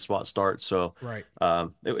need him to spot start. So, Right.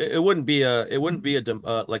 it wouldn't be like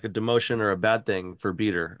a demotion or a bad thing for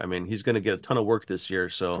Beater. I mean, he's going to get a ton of work this year.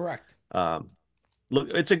 So, Correct. look,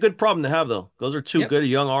 it's a good problem to have, though. Those are two Yep. good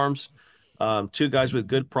young arms, two guys with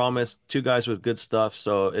good promise, two guys with good stuff.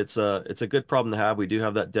 So it's a good problem to have. We do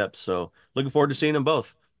have that depth. So looking forward to seeing them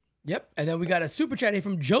both. Yep. And then we got a super chat here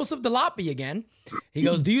from Joseph Delapi again. He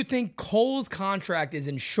goes, do you think Cole's contract is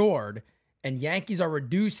insured and Yankees are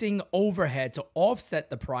reducing overhead to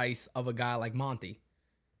offset the price of a guy like Monty?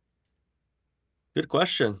 Good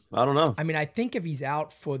question. I don't know. I mean, I think if he's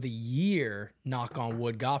out for the year, knock on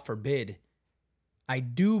wood, God forbid, I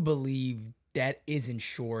do believe that is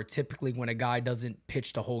insured typically when a guy doesn't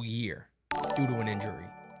pitch the whole year due to an injury.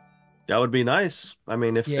 That would be nice. I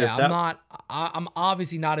mean, if Yeah, that, I'm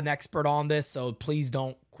obviously not an expert on this, so please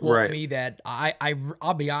don't quote Right. me that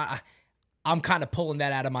I'll be honest. I'm kind of pulling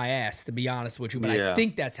that out of my ass, to be honest with you, but Yeah. I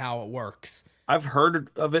think that's how it works. I've heard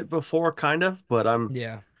of it before, kind of, but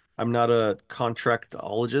Yeah. I'm not a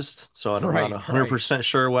contractologist, so I'm Right, not 100%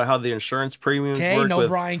 sure how the insurance premiums Okay, work no with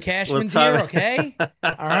Brian Cashman's time. here, okay? All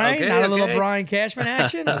right, Okay, not a little okay. Brian Cashman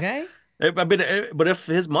action, okay? I mean, but if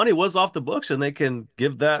his money was off the books and they can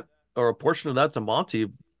give that or a portion of that to Monty,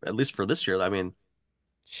 at least for this year, I mean,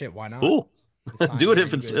 Shit, why not? cool. Sign- Do it yeah,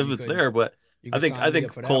 if you it's could- if you it's could- there. But you I could think sign I me think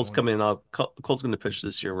up for that Cole's one. coming up. Cole's going to pitch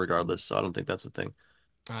this year regardless, so I don't think that's a thing.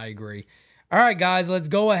 I agree. All right, guys, let's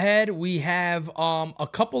go ahead. We have a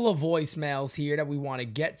couple of voicemails here that we want to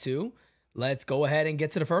get to. Let's go ahead and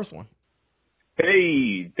get to the first one.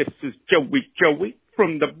 Hey, this is Joey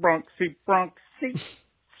from the Bronxy.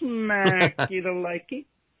 Smack you to like it,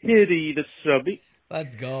 hitty to subby.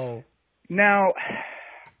 Let's go. Now,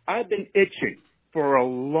 I've been itching for a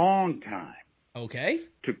long time Okay.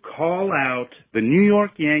 to call out the New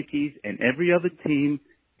York Yankees and every other team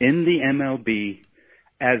in the MLB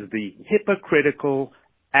as the hypocritical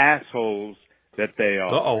assholes that they are.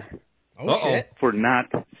 Uh-oh. Oh, Uh-oh. shit. For not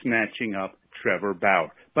snatching up Trevor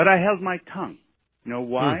Bauer. But I held my tongue. You know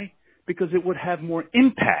why? Because it would have more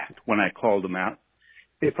impact when I called him out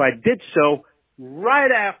if I did so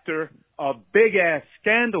right after a big-ass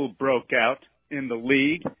scandal broke out in the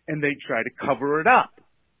league and they tried to cover it up.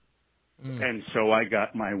 And so I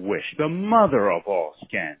got my wish, the mother of all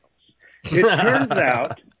scandals. It turns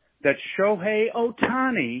out that Shohei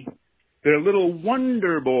Ohtani, their little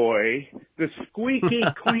wonder boy, the squeaky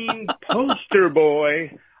clean poster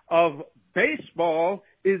boy of baseball,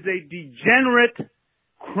 is a degenerate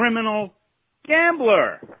criminal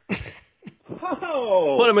gambler.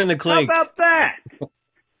 Oh, Put him in the clink. how about that?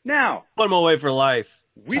 Now, Put him away for life.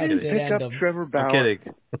 we didn't pick up Trevor I'm Bauer, kidding.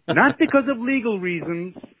 not because of legal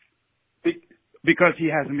reasons, because he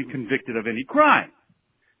hasn't been convicted of any crime.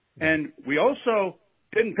 And we also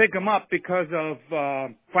didn't pick him up because of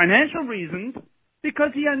financial reasons, because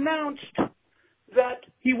he announced that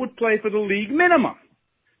he would play for the league minimum.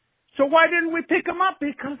 So why didn't we pick him up?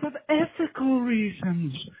 Because of ethical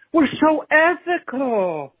reasons. We're so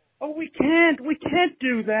ethical. Oh, we can't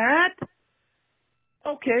do that.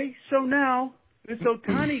 Okay, so now this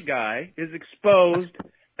Ohtani guy is exposed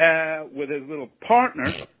with his little partner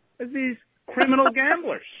as these criminal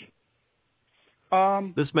gamblers.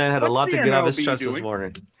 This man had a lot to get off his chest this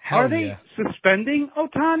morning. Are they suspending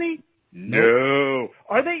Ohtani? No.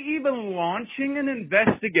 Are they even launching an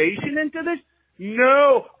investigation into this?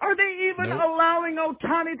 No. Are they even allowing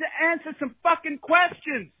Ohtani to answer some fucking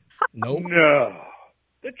questions? Nope. No.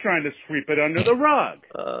 They're trying to sweep it under the rug.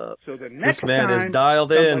 So the next This man time is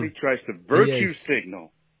dialed somebody in. tries to virtue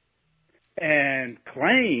signal and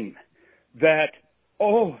claim that,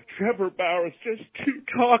 oh, Trevor Bauer is just too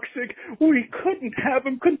toxic, we couldn't have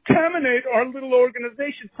him contaminate our little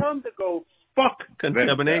organization. Tell him to go fuck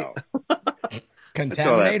Contaminate. themselves.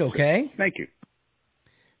 Contaminate, okay? Thank you.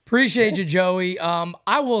 Appreciate you, Joey.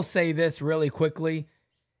 I will say this really quickly,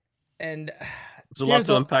 and There's a lot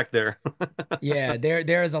to unpack there. yeah,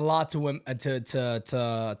 there is a lot to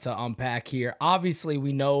unpack here. Obviously,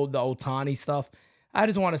 we know the Ohtani stuff. I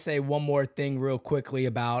just want to say one more thing real quickly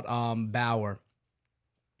about Bauer.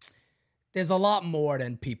 There's a lot more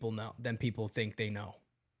than people think they know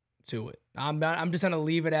to it. I'm just gonna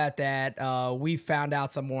leave it at that. We found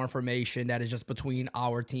out some more information that is just between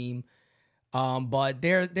our team. But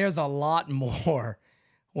there's a lot more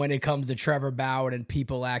when it comes to Trevor Bauer than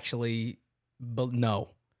people actually know.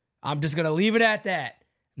 I'm just going to leave it at that.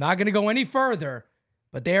 Not going to go any further,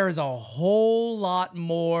 but there is a whole lot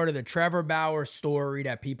more to the Trevor Bauer story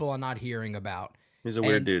that people are not hearing about. He's a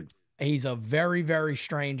weird dude. He's a very, very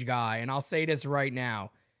strange guy. And I'll say this right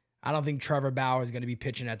now. I don't think Trevor Bauer is going to be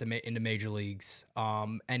pitching in the major leagues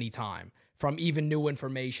anytime. From even new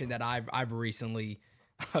information that I've recently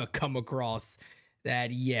come across,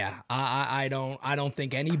 that I don't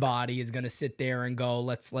think anybody is gonna sit there and go,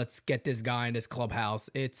 let's get this guy in this clubhouse.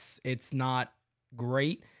 It's not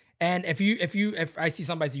great. And if I see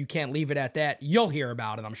somebody say you can't leave it at that, you'll hear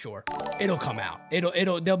about it. I'm sure it'll come out.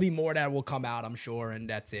 There'll be more that will come out, I'm sure, and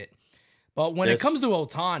that's it. But when it comes to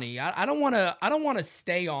Ohtani, I don't want to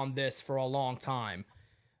stay on this for a long time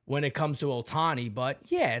when it comes to Ohtani. But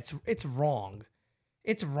yeah, it's wrong.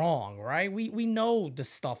 It's wrong, right? We know the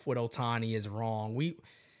stuff with Ohtani is wrong. We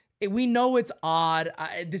know it's odd.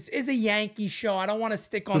 This is a Yankee show. I don't want to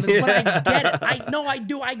stick on this, but I get it. I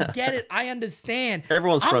do. I get it. I understand.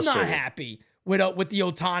 Everyone's frustrated. I'm not happy with the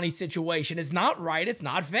Ohtani situation. It's not right. It's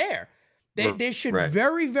not fair. There should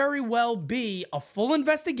very, very well be a full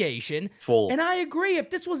investigation. And I agree. If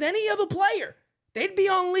this was any other player, they'd be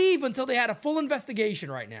on leave until they had a full investigation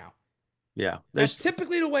right now. Yeah. That's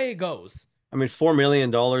typically the way it goes. I mean, $4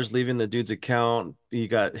 million leaving the dude's account. You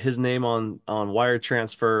got his name on wire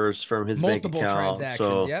transfers from his bank account. Multiple transactions,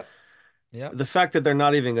 so yep. The fact that they're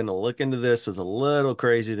not even going to look into this is a little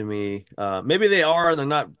crazy to me. Maybe they are. They're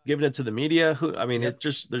not giving it to the media.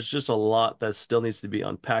 There's just a lot that still needs to be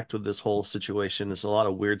unpacked with this whole situation. There's a lot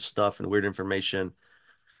of weird stuff and weird information.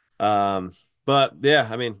 But yeah,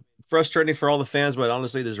 I mean, frustrating for all the fans, but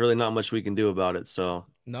honestly, there's really not much we can do about it. So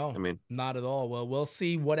no, I mean, not at all. Well, we'll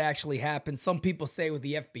see what actually happens. Some people say with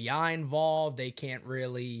the FBI involved, they can't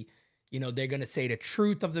really, they're going to say the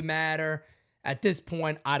truth of the matter. At this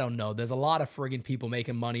point, I don't know. There's a lot of friggin' people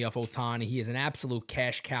making money off Ohtani. He is an absolute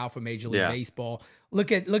cash cow for Major League Baseball.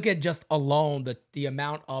 Look at just alone the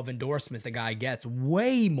amount of endorsements the guy gets,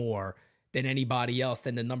 way more than anybody else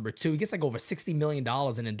than the number two. He gets like over $60 million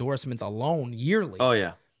in endorsements alone yearly. Oh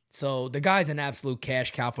yeah. So the guy's an absolute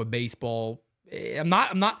cash cow for baseball. I'm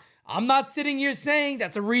not sitting here saying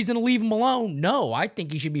that's a reason to leave him alone. No, I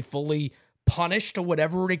think he should be fully punished or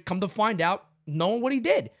whatever they come to find out, knowing what he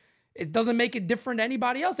did. It doesn't make it different to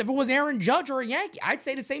anybody else. If it was Aaron Judge or a Yankee, I'd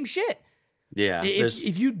say the same shit. Yeah.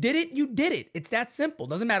 If you did it, you did it. It's that simple.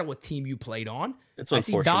 Doesn't matter what team you played on. It's I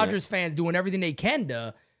see Dodgers fans doing everything they can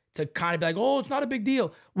to kind of be like, oh, it's not a big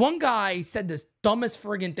deal. One guy said this dumbest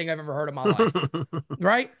friggin' thing I've ever heard in my life,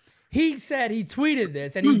 right? He tweeted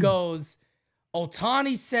this, and he goes,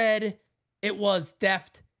 Ohtani said it was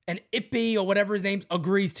theft, and Ippy or whatever his name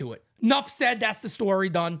agrees to it. Enough said. That's the story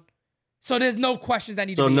done. So there's no questions that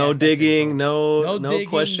need to be asked. So no digging, no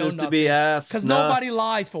questions no to be asked. Because nobody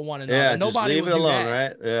lies for one another. Yeah, Nobody just leave it would do alone, that.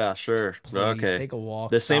 right? Yeah, sure. Please, okay. take a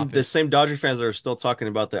walk. The same Dodger fans that are still talking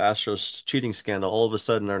about the Astros cheating scandal all of a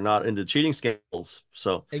sudden are not into cheating scandals.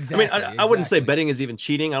 So exactly, I mean, I wouldn't say betting is even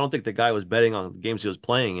cheating. I don't think the guy was betting on the games he was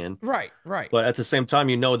playing in. Right. But at the same time,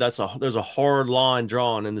 there's a hard line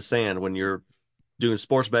drawn in the sand when you're doing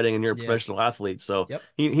sports betting and you're a professional athlete. So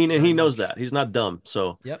he knows that. He's not dumb.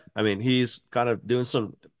 So I mean, he's kind of doing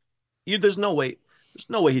some. There's no way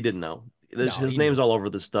he didn't know. His name's all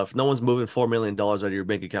over this stuff. No one's moving $4 million out of your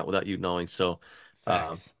bank account without you knowing. So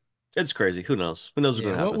it's crazy. Who knows? Who knows what's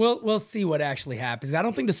going to happen? We'll see what actually happens. I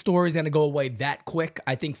don't think the story's going to go away that quick.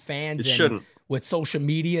 I think fans shouldn't. With social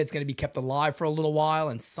media, it's going to be kept alive for a little while,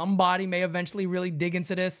 and somebody may eventually really dig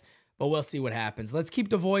into this. But we'll see what happens. Let's keep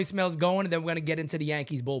the voicemails going, and then we're going to get into the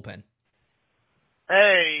Yankees bullpen.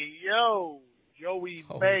 Hey, yo, Joey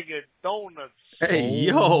Mega Donuts. Hey,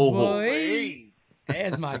 yo. Boy.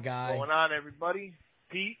 There's my guy. What's going on, everybody?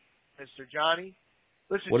 Pete, Mr. Johnny.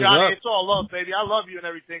 Listen, What is Johnny, up? it's all love, baby. I love you and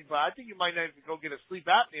everything, but I think you might need to go get a sleep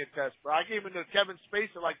apnea test, bro. I came into Kevin's space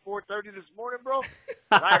at like 4:30 this morning, bro,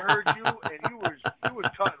 and I heard you, and you was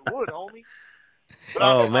cutting wood, homie. But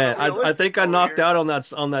Oh man, I think I knocked out on that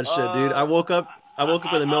shit, dude. I woke up in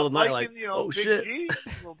the middle of the night like, oh Big shit. G,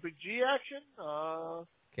 little Big G action.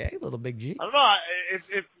 Okay, little Big G. I don't know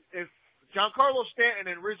if Giancarlo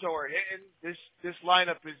Stanton and Rizzo are hitting, this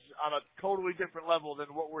lineup is on a totally different level than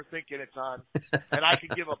what we're thinking it's on, and I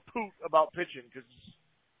could give a poot about pitching because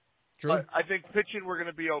I think pitching we're going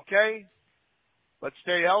to be okay. Let's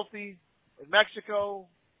stay healthy in Mexico.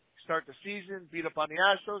 Start the season, beat up on the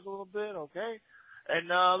Astros a little bit, okay? And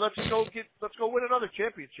let's go win another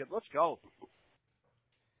championship. Let's go.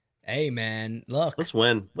 Hey man, look. Let's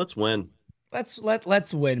win. Let's win,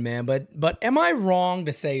 man. But am I wrong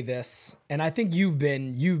to say this? And I think you've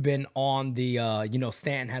been on the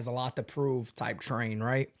Stanton has a lot to prove type train,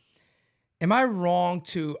 right? Am I wrong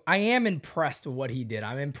to? I am impressed with what he did.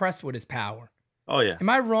 I'm impressed with his power. Oh yeah. Am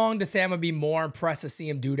I wrong to say I'm gonna be more impressed to see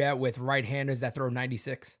him do that with right-handers that throw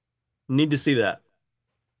 96? Need to see that.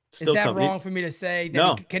 Is that wrong for me to say?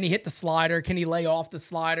 No. Can he hit the slider? Can he lay off the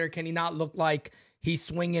slider? Can he not look like he's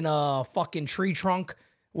swinging a fucking tree trunk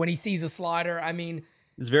when he sees a slider? I mean,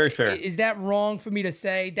 it's very fair. Is that wrong for me to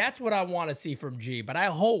say? That's what I want to see from G. But I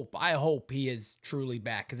hope he is truly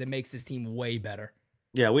back because it makes his team way better.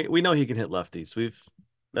 Yeah, we know he can hit lefties.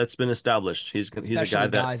 That's been established. He's a guy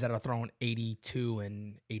guys that are throwing 82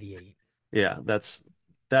 and 88. Yeah, that's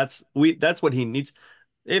what he needs.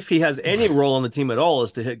 If he has any role on the team at all,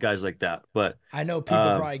 is to hit guys like that. But I know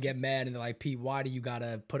people probably get mad and they're like, Pete, why do you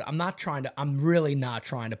gotta put? I'm really not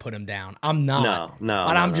trying to put him down. I'm not. No.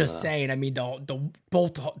 But I'm just saying. I mean, I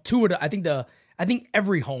think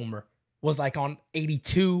every homer was like on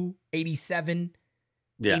 82, 87,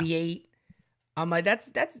 88. I'm like,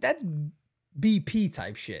 that's BP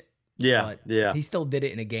type shit. Yeah, but he still did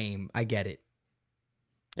it in a game. I get it.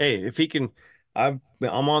 Hey, if he can. I'm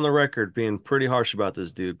on the record being pretty harsh about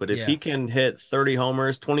this dude, but if he can hit 30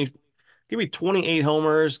 homers, give me 28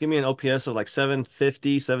 homers, give me an OPS of like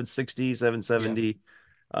 750, 760, 770.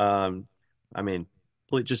 I mean,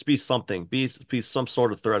 just be something, be some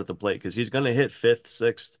sort of threat at the plate because he's going to hit fifth,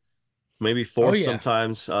 sixth, maybe fourth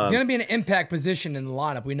sometimes. He's going to be in an impact position in the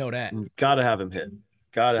lineup. We know that. Got to have him hit.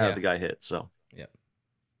 Got to have the guy hit. So,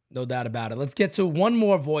 no doubt about it. Let's get to one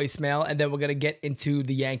more voicemail, and then we're going to get into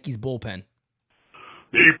the Yankees bullpen.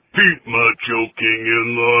 Hey, Pete Macho King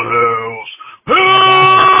in the house.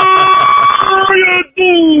 How you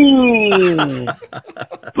doing?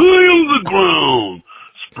 Play on the ground.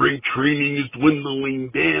 Spring training is dwindling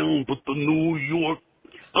down, but the New York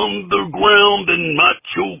Underground and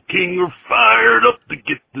Macho King are fired up to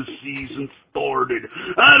get the season started.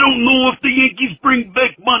 I don't know if the Yankees bring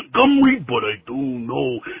back Montgomery, but I do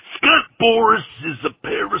know Scott Boras is a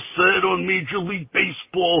parasite on Major League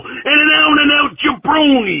Baseball and an out-and-out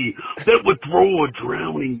jabroni that would throw a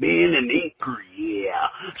drowning man an anchor, yeah.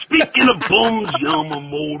 Speaking of bums,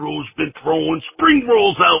 Yamamoto's been throwing spring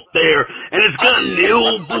rolls out there and has got an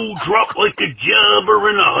elbow drop like a jobber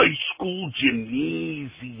in a high school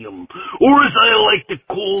gymnasium, or as I like to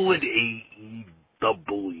call it, AEW.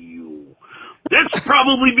 That's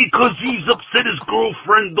probably because he's upset his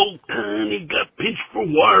girlfriend Otani got pinched for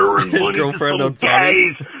wiring His money to girlfriend some Ohtani?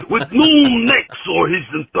 guys with no necks, or his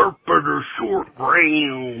interpreter short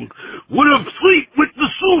round would have sleep with the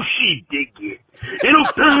sushi ticket. And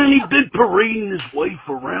Otani been parading his wife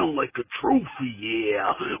around like a trophy,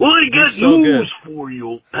 yeah. Well, I got so news good. for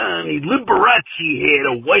you, Otani. Liberace had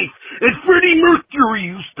a wife, and Freddie Mercury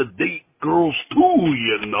used to date girls too,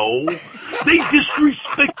 you know. They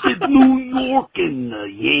disrespected New York and the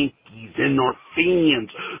Yankees and our fans.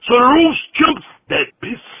 So those chumps that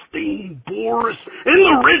piss-stained Boris and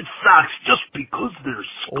the Red Sox just because they're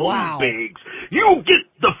scumbags. You get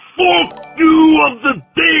the fuck you of the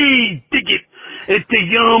day, dig it, at the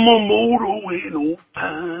Yamamoto and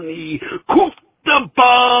Otani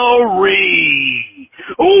Kutabare.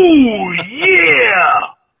 Oh,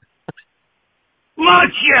 yeah!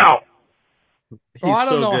 Watch out! Bro, I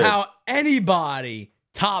don't so know good. how anybody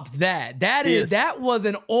tops that. That was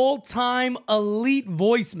an all-time elite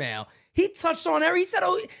voicemail. He touched on every. He said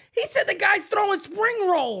the guy's throwing spring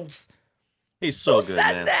rolls. He's so Who good,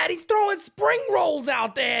 says man. that? He's throwing spring rolls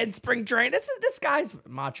out there in spring training. This guy's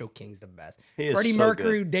Macho King's the best. He is Freddie so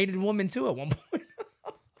Mercury good. dated a woman too at one point.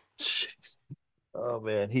 Jeez. Oh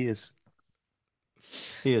man, he is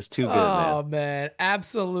too good, Oh man. man,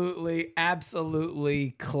 absolutely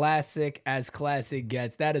classic as classic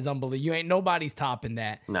gets. That is unbelievable. Nobody's topping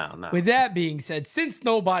that. No. With that being said, since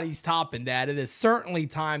nobody's topping that, it is certainly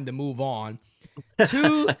time to move on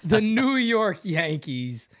to the New York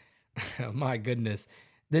Yankees. Oh, my goodness.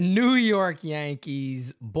 The New York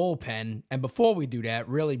Yankees bullpen. And before we do that,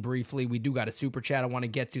 really briefly, we do got a super chat I want to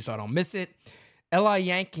get to so I don't miss it. L.I.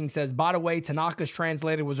 Yanking says, by the way, Tanaka's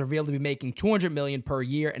translator was revealed to be making $200 million per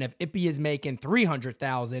year, and if Ippy is making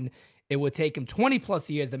 $300,000, it would take him 20 plus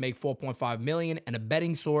years to make $4.5 million, and a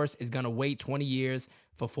betting source is going to wait 20 years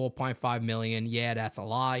for $4.5 million. Yeah, that's a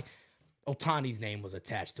lie. Otani's name was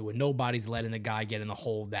attached to it. Nobody's letting the guy get in the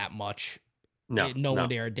hole that much. Knowing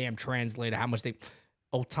they're a damn translator, how much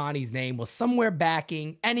Otani's name was somewhere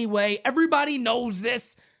backing. Anyway, everybody knows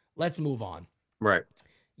this. Let's move on. Right.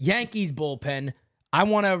 Yankees bullpen. I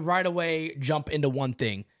want to right away jump into one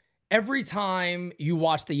thing. Every time you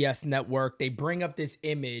watch the Yes Network, they bring up this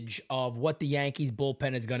image of what the Yankees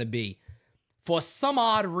bullpen is going to be. For some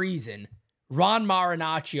odd reason, Ron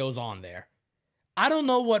Marinaccio's on there. I don't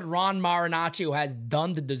know what Ron Marinaccio has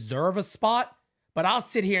done to deserve a spot, but I'll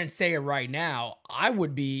sit here and say it right now. I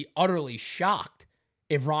would be utterly shocked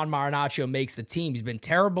if Ron Marinaccio makes the team. He's been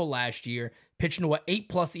terrible last year, pitching to an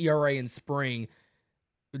 8+ ERA in spring.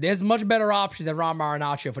 There's much better options than Ron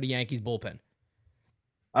Marinaccio for the Yankees bullpen.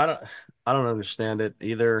 I don't understand it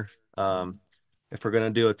either. If we're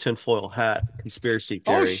gonna do a tinfoil hat conspiracy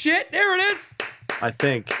theory, Oh shit, there it is. I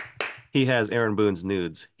think he has Aaron Boone's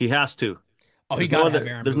nudes. He has to. Oh, he There's got no to other, have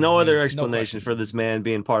Aaron There's Boone's no other nudes. explanation No for this man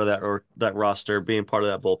being part of that roster, being part of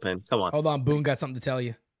that bullpen. Come on. Hold on, Boone got something to tell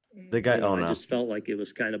you. The guy. You know, Oh no. I just felt like it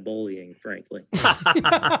was kind of bullying, frankly.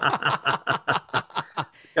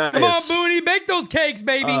 Come on, Booney, bake those cakes,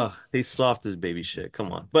 baby. He's soft as baby shit.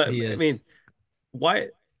 Come on. But He I is. mean, why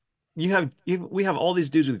we have all these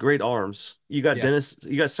dudes with great arms. You got Dennis,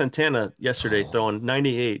 you got Santana yesterday throwing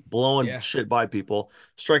 98, blowing shit by people,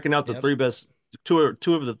 striking out the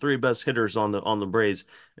two of the three best hitters on the Braves.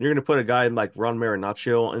 And you're gonna put a guy like Ron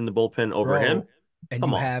Marinaccio in the bullpen over him? And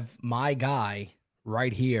you have my guy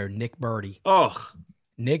right here, Nick Birdie. Oh,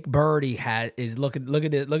 Nick Birdie look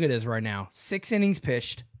at this right now. 6 innings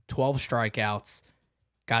pitched, 12 strikeouts,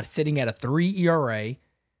 got sitting at a 3 ERA.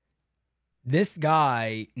 This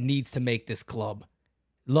guy needs to make this club.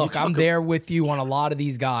 Look, I'm there with you on a lot of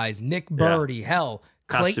these guys. Nick Birdie, hell,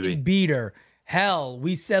 Clayton Beater, hell,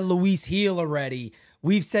 we said Luis Heel already.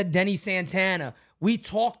 We've said Denny Santana. We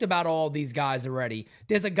talked about all these guys already.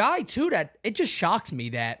 There's a guy too that it just shocks me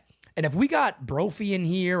that. And if we got Brophy in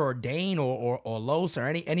here or Dane or Los or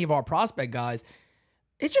any of our prospect guys,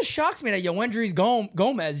 it just shocks me that Yoendrys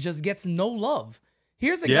Gomez just gets no love.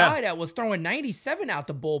 Here's a guy that was throwing 97 out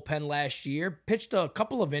the bullpen last year, pitched a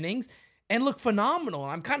couple of innings, and looked phenomenal.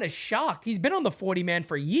 I'm kind of shocked. He's been on the 40-man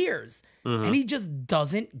for years, and he just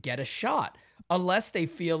doesn't get a shot unless they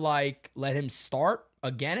feel like let him start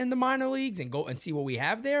again in the minor leagues and go and see what we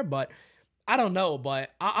have there. But I don't know, but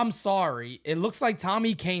I'm sorry. It looks like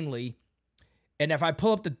Tommy Kahnle, and if I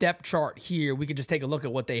pull up the depth chart here, we can just take a look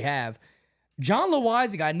at what they have. John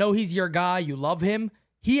Loizaga, I know he's your guy. You love him.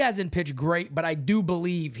 He hasn't pitched great, but I do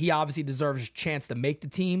believe he obviously deserves a chance to make the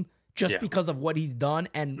team just because of what he's done,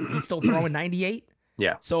 and he's still throwing 98.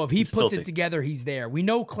 Yeah. So if he puts it together, he's there. We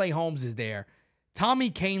know Clay Holmes is there.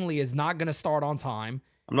 Tommy Kahnle is not going to start on time.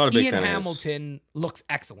 I'm not a big Ian fan Hamilton looks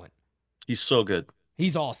excellent. He's so good.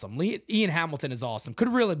 He's awesome. Ian Hamilton is awesome.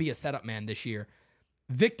 Could really be a setup man this year.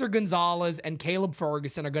 Victor Gonzalez and Caleb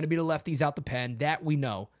Ferguson are going to be the lefties out the pen. That we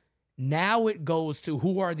know. Now it goes to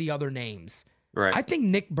who are the other names. Right. I think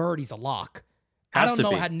Nick Birdie's a lock. I Has don't to know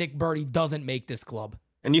be. how Nick Birdie doesn't make this club.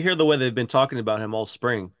 And you hear the way they've been talking about him all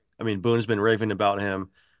spring. I mean, Boone's been raving about him.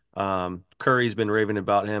 Curry's been raving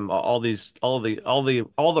about him. All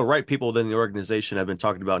the right people within the organization have been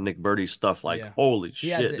talking about Nick Birdie's stuff. Like, Yeah. holy He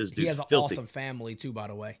has shit, this he has dude's an filthy. awesome family too, by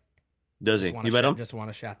the way. Does he? You met him? Just want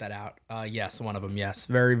to shout that out. Yes, one of them. Yes,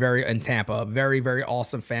 very, very in Tampa. Very, very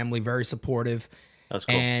awesome family. Very supportive. That's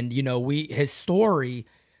cool. And you know, his story.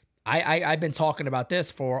 I've been talking about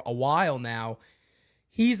this for a while now.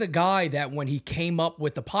 He's a guy that when he came up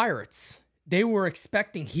with the Pirates, they were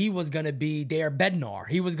expecting he was going to be their Bednar.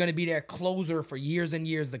 He was going to be their closer for years and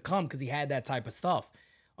years to come because he had that type of stuff.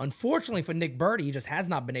 Unfortunately for Nick Birdie, he just has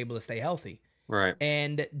not been able to stay healthy. Right.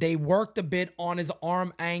 And they worked a bit on his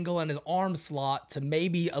arm angle and his arm slot to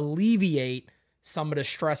maybe alleviate some of the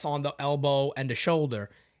stress on the elbow and the shoulder.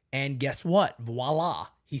 And guess what? Voila.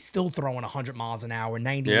 He's still throwing 100 miles an hour,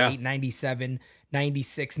 98, 97,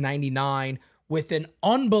 96, 99 with an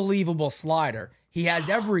unbelievable slider. He has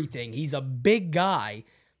everything. He's a big guy.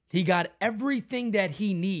 He got everything that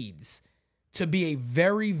he needs to be a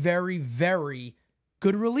very, very, very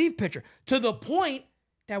good relief pitcher, to the point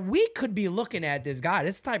that we could be looking at this guy,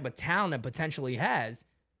 this type of talent that potentially has,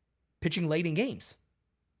 pitching late in games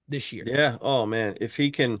this year. Yeah. Oh man, if he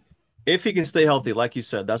can stay healthy, like you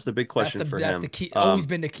said, that's the big question for him. That's the key. Always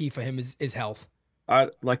been the key for him is health.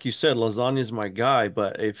 Like you said, Lasagna's my guy,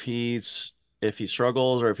 but if he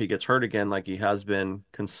struggles or if he gets hurt again, like he has been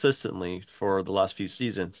consistently for the last few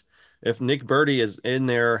seasons, if Nick Birdie is in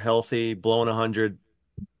there healthy, blowing 100,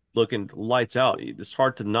 looking lights out, it's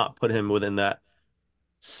hard to not put him within that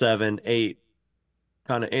 7, 8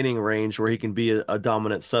 kind of inning range where he can be a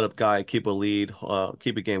dominant setup guy, keep a lead,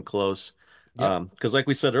 keep a game close. Yep. Because like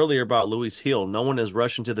we said earlier about Luis Hill, no one is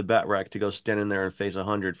rushing to the bat rack to go stand in there and face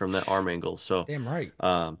 100 from that arm angle. So Damn right.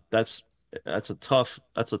 that's a tough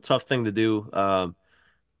thing to do.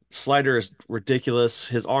 Slider is ridiculous.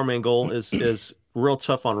 His arm angle is real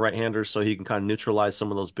tough on right-handers, so he can kind of neutralize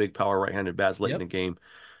some of those big power right-handed bats late in the game.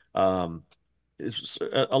 It's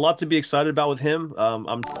a lot to be excited about with him.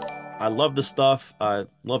 I love the stuff. I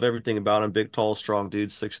love everything about him. Big, tall, strong dude,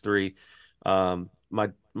 6'3".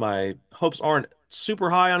 My hopes aren't super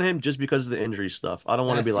high on him just because of the injury stuff. I don't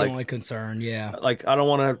want to be That's like the only concern. Yeah. like I don't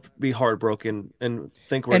want to be heartbroken and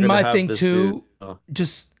think we're And gonna my have thing this too, dude.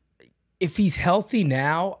 just if he's healthy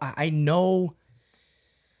now, I know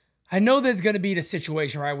there's going to be the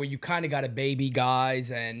situation, right, where you kind of got to baby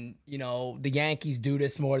guys, and, you know, the Yankees do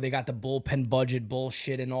this more. They got the bullpen budget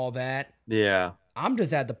bullshit and all that. Yeah. I'm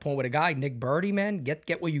just at the point with a guy, Nick Birdie, man,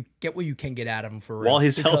 get what you can get out of him for real. While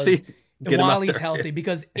he's healthy, get him while out he's there. healthy,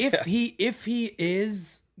 because if he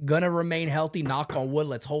is going to remain healthy, knock on wood,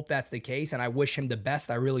 let's hope that's the case, and I wish him the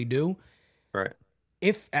best. I really do. Right.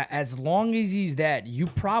 As long as he's that, you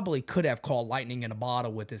probably could have called lightning in a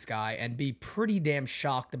bottle with this guy and be pretty damn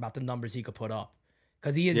shocked about the numbers he could put up,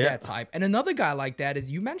 because he is that type. And another guy like that is,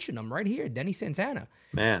 you mentioned him right here, Denny Santana.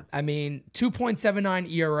 Man. I mean,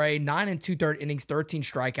 2.79 ERA, 9 2/3 innings, 13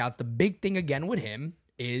 strikeouts. The big thing again with him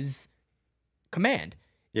is command.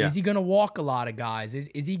 Yeah. Is he going to walk a lot of guys?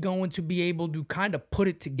 Is he going to be able to kind of put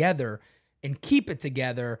it together and keep it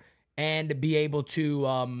together and be able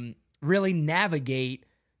to really navigate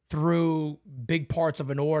through big parts of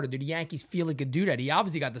an order? Do the Yankees feel he could do that? He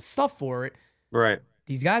obviously got the stuff for it. Right.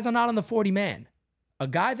 These guys are not on the 40-man. A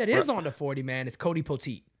guy that is on the 40-man is Cody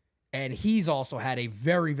Poteet. And he's also had a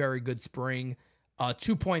very, very good spring.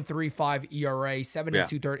 2.35 ERA, 7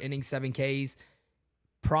 2/3 innings, 7 Ks.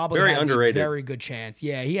 Probably very has underrated. a very good chance.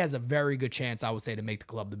 Yeah, he has a very good chance, I would say, to make the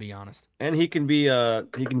club, to be honest. And he can be a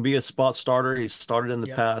spot starter. He's started in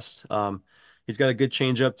the past. He's got a good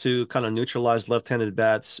changeup to kind of neutralize left-handed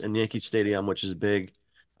bats in Yankee Stadium, which is big.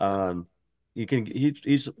 He's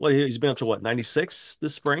been up to what, 96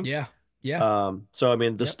 this spring? Yeah. Yeah. So I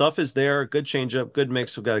mean the stuff is there, good changeup, good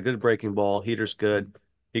mix. We've got a good breaking ball, heater's good.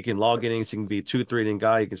 He can log innings, he can be a 2-3 inning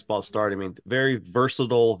guy, he can spot start. I mean, very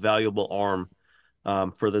versatile, valuable arm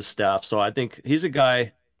for this staff. So I think he's a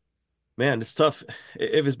guy, man, it's tough.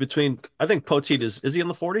 If it's between, I think Poteet is he on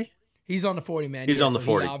the 40? He's on the 40-man. He's on the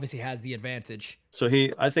 40. He obviously has the advantage. So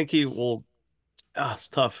I think he will. It's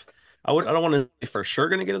tough. I don't want to say for sure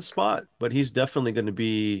going to get a spot, but he's definitely going to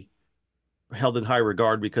be held in high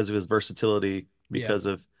regard because of his versatility, because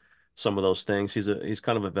of some of those things. He's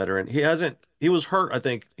kind of a veteran. He was hurt. I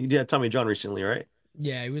think he had Tommy John recently, right?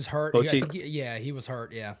 Yeah, he was hurt. Poteet? He was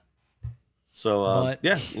hurt. Yeah. So But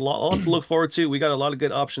yeah, a lot to look forward to. We got a lot of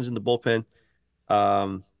good options in the bullpen.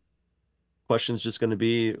 Um, question's just going to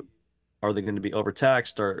be, are they going to be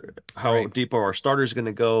overtaxed, or how right, deep are our starters going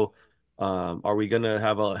to go? Are we going to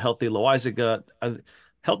have a healthy Loizaga?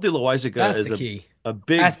 Healthy Loizaga that's is the key. a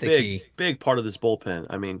That's big, the big, key. big part of this bullpen.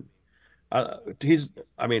 I mean,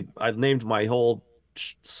 I've named my whole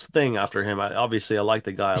thing after him. Obviously I like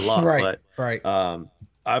the guy a lot, Right, but right. um,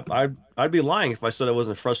 I'd be lying if I said I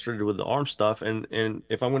wasn't frustrated with the arm stuff. And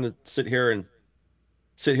if I'm going to sit here and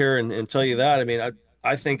tell you that, I mean,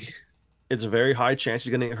 I think it's a very high chance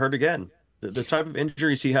he's going to get hurt again. The type of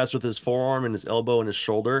injuries he has with his forearm and his elbow and his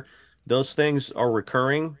shoulder, those things are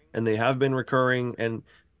recurring, and they have been recurring. And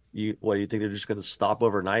you think they're just going to stop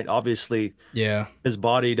overnight? Obviously, Yeah. his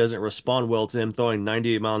body doesn't respond well to him throwing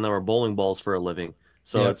 98-mile-an-hour bowling balls for a living.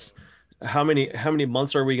 So Yep. it's how many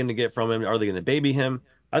months are we going to get from him? Are they going to baby him?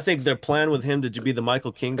 I think their plan with him to be the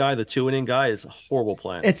Michael King guy, the 2 inning guy, is a horrible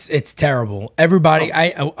plan. It's terrible. Everybody,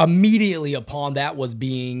 Oh, I immediately upon that was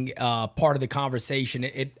being part of the conversation.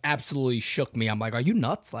 It absolutely shook me. I'm like, are you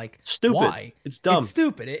nuts? Like, stupid. why? It's dumb. It's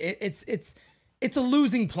stupid. It's a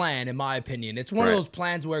losing plan, in my opinion. It's one of Right. those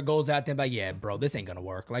plans where it goes out there like, yeah, bro, this ain't gonna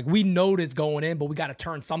work. Like, we know this going in, but we got to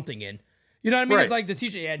turn something in. You know what I mean? Right. It's like the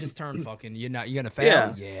teacher, yeah, just turn fucking. You're gonna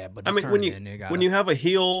fail. Yeah, but I just mean, turn when it you in. when you have a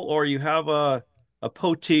heel, or you have a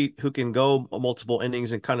Poteet who can go multiple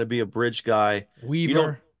innings and kind of be a bridge guy, you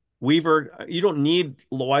don't Weaver, you don't need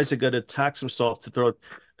Loizaga to tax himself to throw.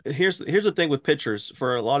 Here's the thing with pitchers,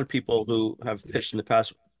 for a lot of people who have pitched in the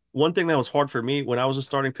past. One thing that was hard for me when I was a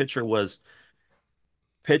starting pitcher was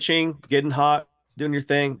pitching, getting hot, doing your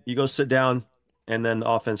thing. You go sit down, and then the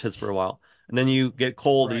offense hits for a while. And then you get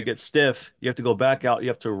cold, or you right? get stiff. You have to go back out. You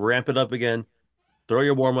have to ramp it up again, throw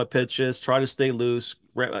your warm-up pitches, try to stay loose.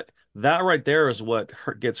 That right there is what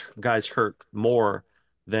gets guys hurt more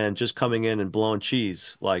than just coming in and blowing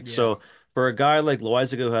cheese. Like, Yeah, so for a guy like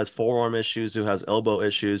Loizaga, who has forearm issues, who has elbow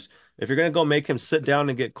issues, if you're gonna go make him sit down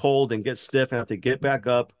and get cold and get stiff and have to get back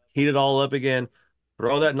up, heat it all up again,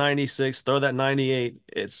 throw that 96, throw that 98,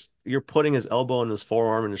 you're putting his elbow and his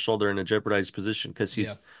forearm and his shoulder in a jeopardized position, because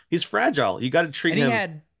yeah. he's fragile. You got to treat And he him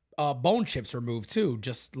had bone chips removed too,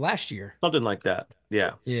 just last year. something like that.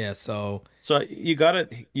 Yeah. Yeah, so So you got to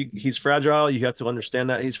he's fragile. You have to understand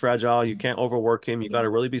that he's fragile. You can't overwork him. You got to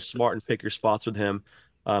really be smart and pick your spots with him.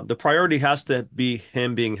 The priority has to be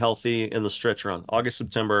him being healthy in the stretch run, August,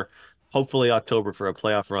 September, hopefully October for a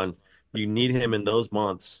playoff run. You need him in those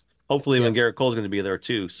months. Hopefully when yep. Garrett Cole's going to be there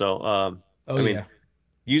too. So, Oh I mean, yeah.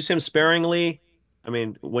 use him sparingly. I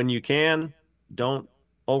mean, when you can, don't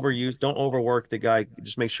don't overwork the guy.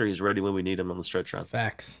 Just make sure he's ready when we need him on the stretch run.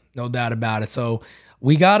 Facts. No doubt about it. So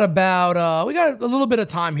we got we got a little bit of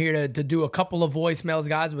time here to do a couple of voicemails,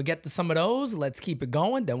 guys. We'll get to some of those. Let's keep it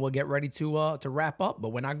going. Then we'll get ready to wrap up. But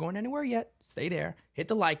we're not going anywhere yet. Stay there. Hit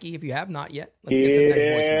the likey if you have not yet. Let's get to the next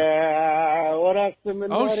voicemail. Yeah, what up,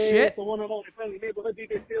 Seminole? Oh, shit. The one and only friendly neighborhood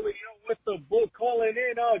DJ Steely, yo, with the book calling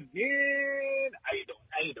in again. How you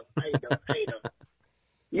doing?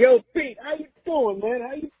 Yo, Pete, how you doing, man?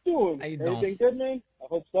 How you doing? How you doing? Everything good, man? I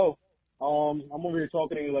hope so. I'm over here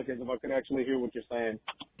talking to you like as if I could actually hear what you're saying.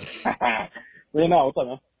 Yeah, no, what's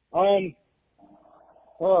up, man?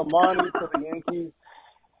 Monty for the Yankees.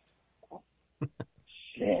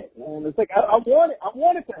 Shit, man. It's like I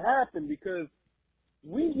want it to happen because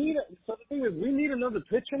we need it. So the thing is, we need another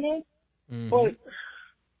pitcher, man. Mhm. But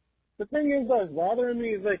the thing is that's bothering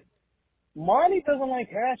me is like Monty doesn't like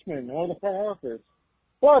Cashman or the front office.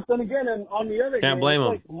 But then again, and on the other Can't hand, blame it's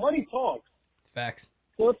him. like money talks. Facts.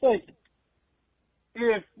 So it's like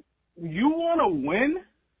if you want to win,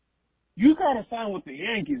 you gotta sign with the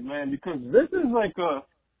Yankees, man, because this is like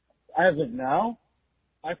as of now,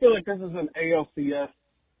 I feel like this is an ALCS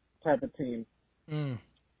type of team. Mm.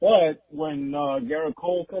 But when Garrett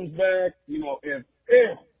Cole comes back, you know, if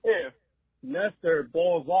Nestor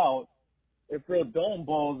balls out, if Rodon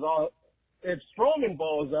balls out, if Stroman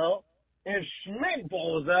balls out, if Schmidt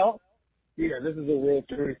balls out, yeah, this is a World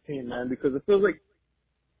Series team, man, because it feels like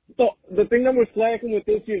the thing that we're slacking with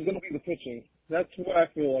this year is going to be the pitching. That's what I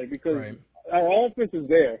feel like, because Right. our offense is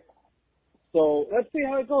there. So let's see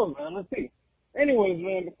how it goes, man. Let's see. Anyways,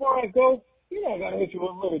 man, before I go, you know I got to hit you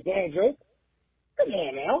with a little dad joke. Come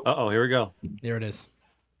on now. Uh-oh, here we go. There it is.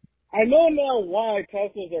 I know now why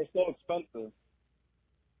Teslas are so expensive.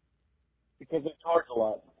 Because they charge a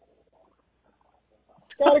lot.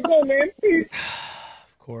 Gotta go, man. Peace.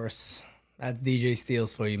 Of course. That's DJ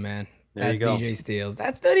Steels for you, man. There That's you go. DJ Steels.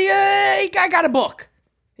 That's the he got a book.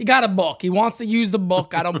 He got a book. He wants to use the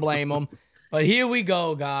book. I don't blame him. But here we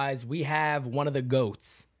go, guys. We have one of the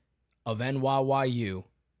GOATs of NYYU,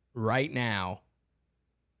 right now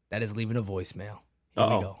that is leaving a voicemail. Here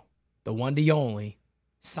Uh-oh. we go. The one, the only,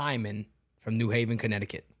 Simon from New Haven,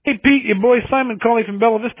 Connecticut. Hey, Pete, your boy Simon calling from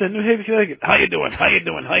Bella Vista, New Haven, Connecticut. How you doing? How you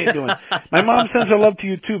doing? How you doing? My mom sends her love to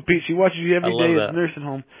you, too, Pete. She watches you every I day love at that. the nursing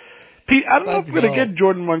home. Pete, I don't know if we're going to get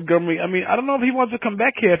Jordan Montgomery. I mean, I don't know if he wants to come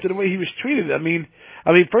back here after the way he was treated. I mean,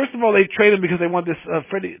 first of all, they traded him because they want this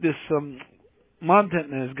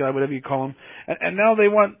Montez guy, whatever you call him, and now they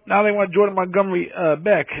want Jordan Montgomery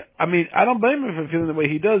back. I mean, I don't blame him for feeling the way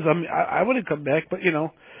he does. I mean, I wouldn't come back, but you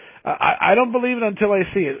know, I don't believe it until I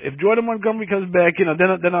see it. If Jordan Montgomery comes back, you know,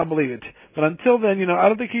 then I'll believe it. But until then, you know, I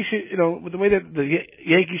don't think he should. You know, with the way that the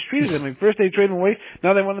Yankees treated him. I mean, first they traded him away,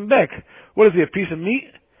 now they want him back. What is he, a piece of meat?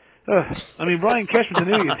 I mean, Brian Cashman's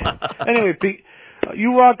an idiot. Anyway, Pete,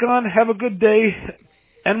 you rock on. Have a good day.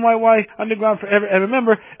 NYY Underground forever. And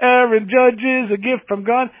remember, Aaron Judge is a gift from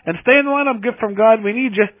God. And stay in the lineup, gift from God. We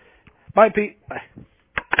need you. Bye, Pete. Bye.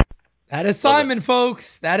 That is Simon,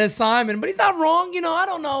 folks. That is Simon. But he's not wrong. You know, I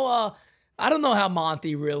don't know how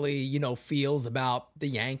Monty really, you know, feels about the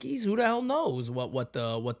Yankees. Who the hell knows what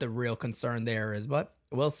the real concern there is? But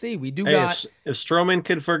we'll see. We do got. If Stroman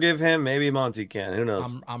could forgive him, maybe Monty can. Who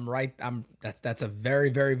knows? I'm right. That's a very,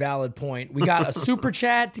 very valid point. We got a super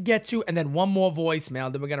chat to get to, and then one more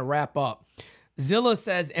voicemail. Then we're gonna wrap up. Zilla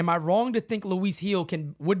says, "Am I wrong to think Luis Gil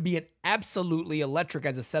would be an absolutely electric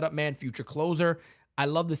as a setup man, future closer? I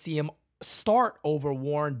love to see him start over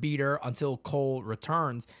Warren Beater until Cole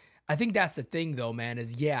returns." I think that's the thing, though, man.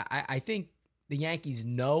 I think the Yankees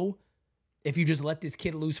know if you just let this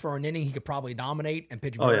kid loose for an inning, he could probably dominate and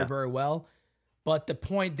pitch very, very well. But the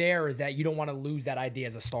point there is that you don't want to lose that idea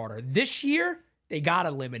as a starter. This year, they got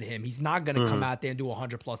to limit him. He's not going to come out there and do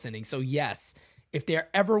 100-plus innings. So, yes, if there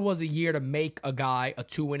ever was a year to make a guy a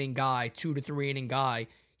 2-inning guy, 2 to 3 inning guy,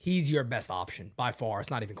 he's your best option by far. It's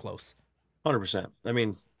not even close. 100%. I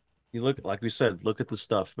mean, you look, like we said, look at the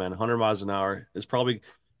stuff, man. 100 miles an hour is probably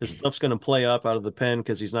 – his stuff's going to play up out of the pen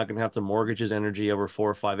because he's not going to have to mortgage his energy over 4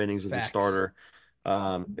 or 5 innings as a starter.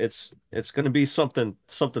 It's going to be something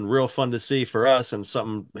real fun to see for us, and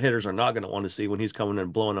something hitters are not going to want to see when he's coming in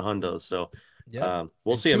and blowing a hundo. So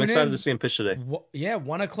we'll see. I'm excited to see him pitch today. Yeah,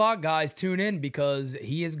 1 o'clock, guys. Tune in because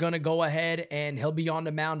he is going to go ahead and he'll be on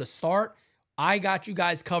the mound to start. I got you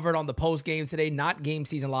guys covered on the post game today, not game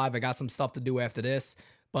season live. I got some stuff to do after this,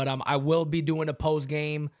 but I will be doing a post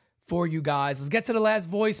game for you guys. Let's get to the last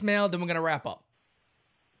voicemail, then we're going to wrap up.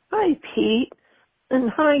 Hi, Pete. And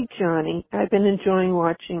hi, Johnny. I've been enjoying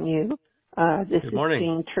watching you. This is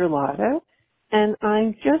Jean Turlato. And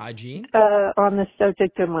I'm just hi, Jean. On the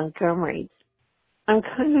subject of Montgomery. I'm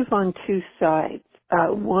kind of on two sides.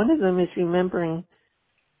 One of them is remembering,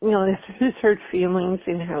 you know, his hurt feelings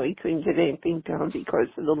and how he couldn't get anything done because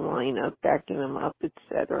of the lineup backing him up,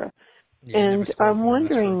 etc. Yeah, and I'm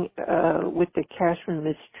wondering, with the Cashman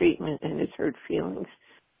mistreatment and his hurt feelings,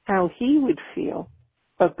 how he would feel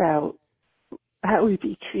about how he'd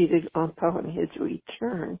be treated upon his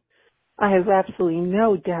return. I have absolutely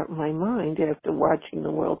no doubt in my mind after watching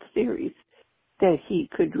the World Series that he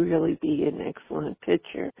could really be an excellent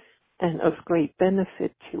pitcher and of great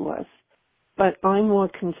benefit to us. But I'm more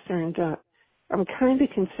concerned, I'm kind of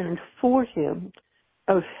concerned for him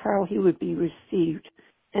of how he would be received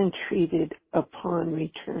and treated upon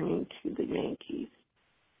returning to the Yankees.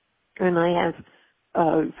 And I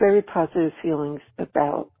have very positive feelings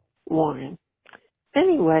about Warren.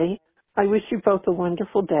 Anyway, I wish you both a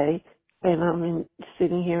wonderful day, and I'm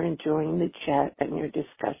sitting here enjoying the chat and your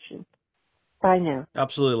discussion. Bye now.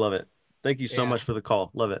 Absolutely love it. Thank you so much for the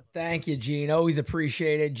call. Love it. Thank you, Gene. Always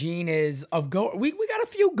appreciate it. Gene is of goat. We got a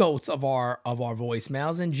few goats of our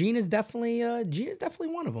voicemails, and Gene is definitely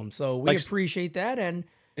one of them. So we appreciate that. And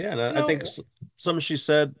yeah, and I think something she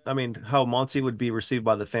said, I mean, how Monty would be received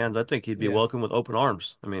by the fans, I think he'd be welcomed with open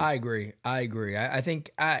arms. I mean, I agree. I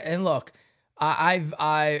think, and look,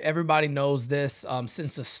 everybody knows this.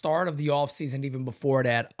 Since the start of the offseason, even before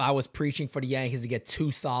that, I was preaching for the Yankees to get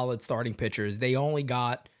 2 solid starting pitchers. They only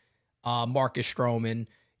got Marcus Stroman.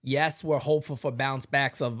 Yes, we're hopeful for bounce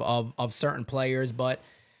backs of certain players, but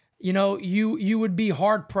you know, you would be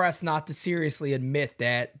hard pressed not to seriously admit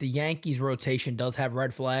that the Yankees rotation does have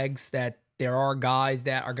red flags, that there are guys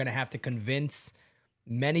that are going to have to convince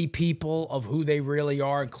many people of who they really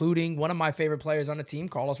are, including one of my favorite players on the team,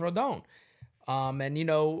 Carlos Rodon. And you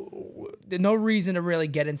know, there's no reason to really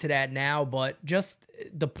get into that now, but just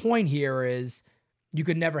the point here is you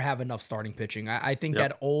could never have enough starting pitching. I think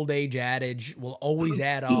that old age adage will always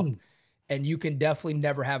add up. And you can definitely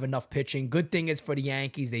never have enough pitching. Good thing is for the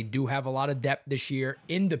Yankees, they do have a lot of depth this year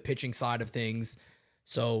in the pitching side of things.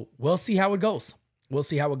 So we'll see how it goes.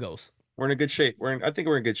 we're in a good shape. I think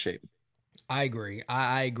we're in good shape. I agree.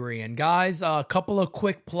 I agree. And guys, a couple of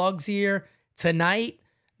quick plugs here. Tonight,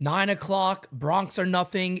 9 o'clock, Bronx or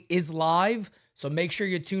Nothing is live. So make sure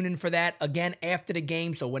you tune in for that again after the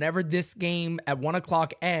game. So whenever this game at 1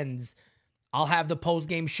 o'clock ends, I'll have the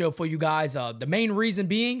post-game show for you guys. The main reason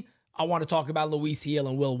being, I want to talk about Luis Hill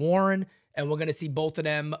and Will Warren, and we're going to see both of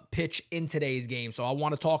them pitch in today's game. So I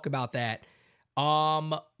want to talk about that.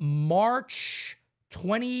 March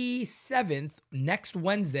 27th, next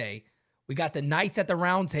Wednesday, we got the Knights at the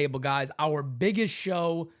Round Table, guys. Our biggest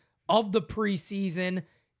show of the preseason.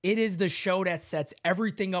 It is the show that sets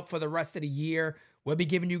everything up for the rest of the year. We'll be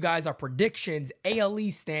giving you guys our predictions,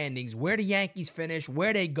 ALE standings, where the Yankees finish,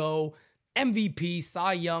 where they go, MVP,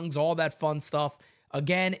 Cy Youngs, all that fun stuff.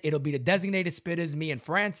 Again, it'll be the designated spitters, me and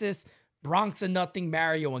Francis, Bronx and Nothing,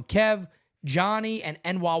 Mario and Kev, Johnny, and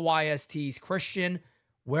NYYST's Christian.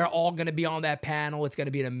 We're all going to be on that panel. It's going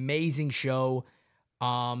to be an amazing show.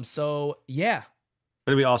 So yeah.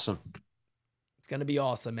 It'll be awesome. It's going to be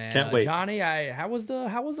awesome, man. Can't wait. Johnny, how was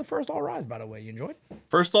the first All Rise, by the way? You enjoyed?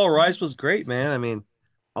 First All Rise was great, man. I mean,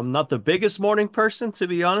 I'm not the biggest morning person, to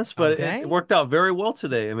be honest, but it worked out very well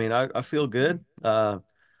today. I mean, I feel good.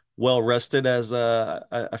 Well rested, as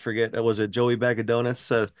I forget, was it Joey Bag of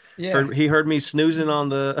Donuts? He heard me snoozing on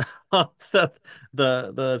the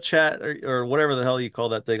the chat or whatever the hell you call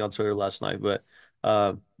that thing on Twitter last night. But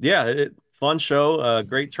fun show,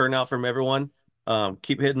 great turnout from everyone.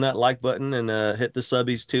 Keep hitting that like button and hit the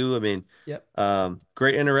subbies too. I mean,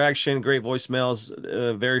 great interaction, great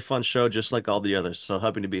voicemails, very fun show, just like all the others. So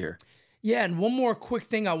happy to be here. Yeah, and one more quick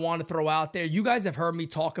thing I want to throw out there. You guys have heard me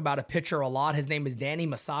talk about a pitcher a lot. His name is Danny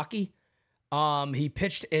Masaki. He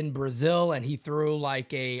pitched in Brazil, and he threw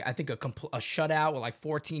like a shutout with like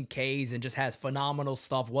 14 Ks and just has phenomenal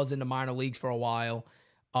stuff. Was in the minor leagues for a while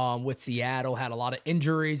with Seattle. Had a lot of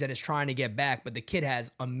injuries and is trying to get back, but the kid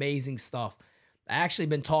has amazing stuff. I actually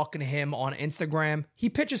been talking to him on Instagram. He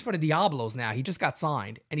pitches for the Diablos now. He just got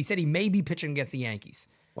signed, and he said he may be pitching against the Yankees.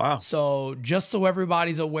 Wow. So just so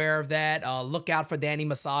everybody's aware of that, look out for Danny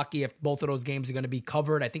Masaki if both of those games are going to be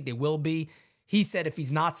covered. I think they will be. He said if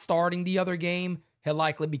he's not starting the other game, he'll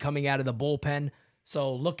likely be coming out of the bullpen.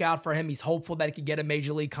 So look out for him. He's hopeful that he could get a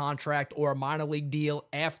major league contract or a minor league deal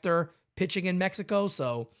after pitching in Mexico.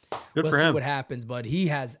 So we'll see what happens. But he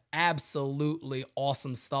has absolutely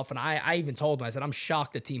awesome stuff. And I even told him, I said, I'm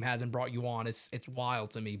shocked the team hasn't brought you on. It's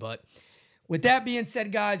wild to me. But with that being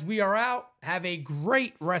said, guys, we are out. Have a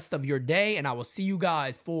great rest of your day, and I will see you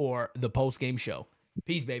guys for the post-game show.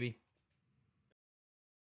 Peace, baby.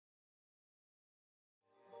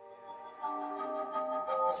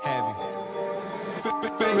 It's heavy.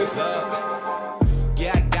 Famous love.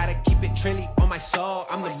 Yeah, I gotta keep it trendy on my soul.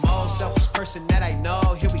 I'm the most selfish person that I know.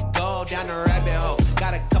 Here we go, down the rabbit hole.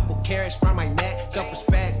 Got a couple carrots around my neck.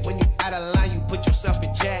 Self-respect, when you out of line, you put yourself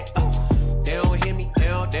in check. They don't hear me, they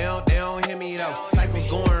don't hear me though. Cycles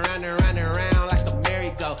going round and round and round like a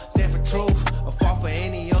merry-go. Stand for truth, or fall for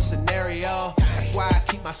any old scenario. That's why I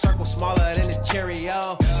keep my circle smaller than a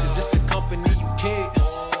Cheerio. Cause it's the company you keep.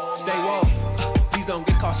 Stay woke, please don't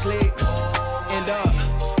get caught sleep. End up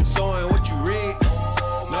sowing what you reap.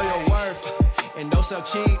 Know your worth, and don't sell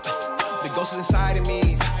cheap. The ghost is inside of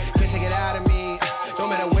me, can't take it out of me. No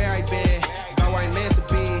matter where I've been,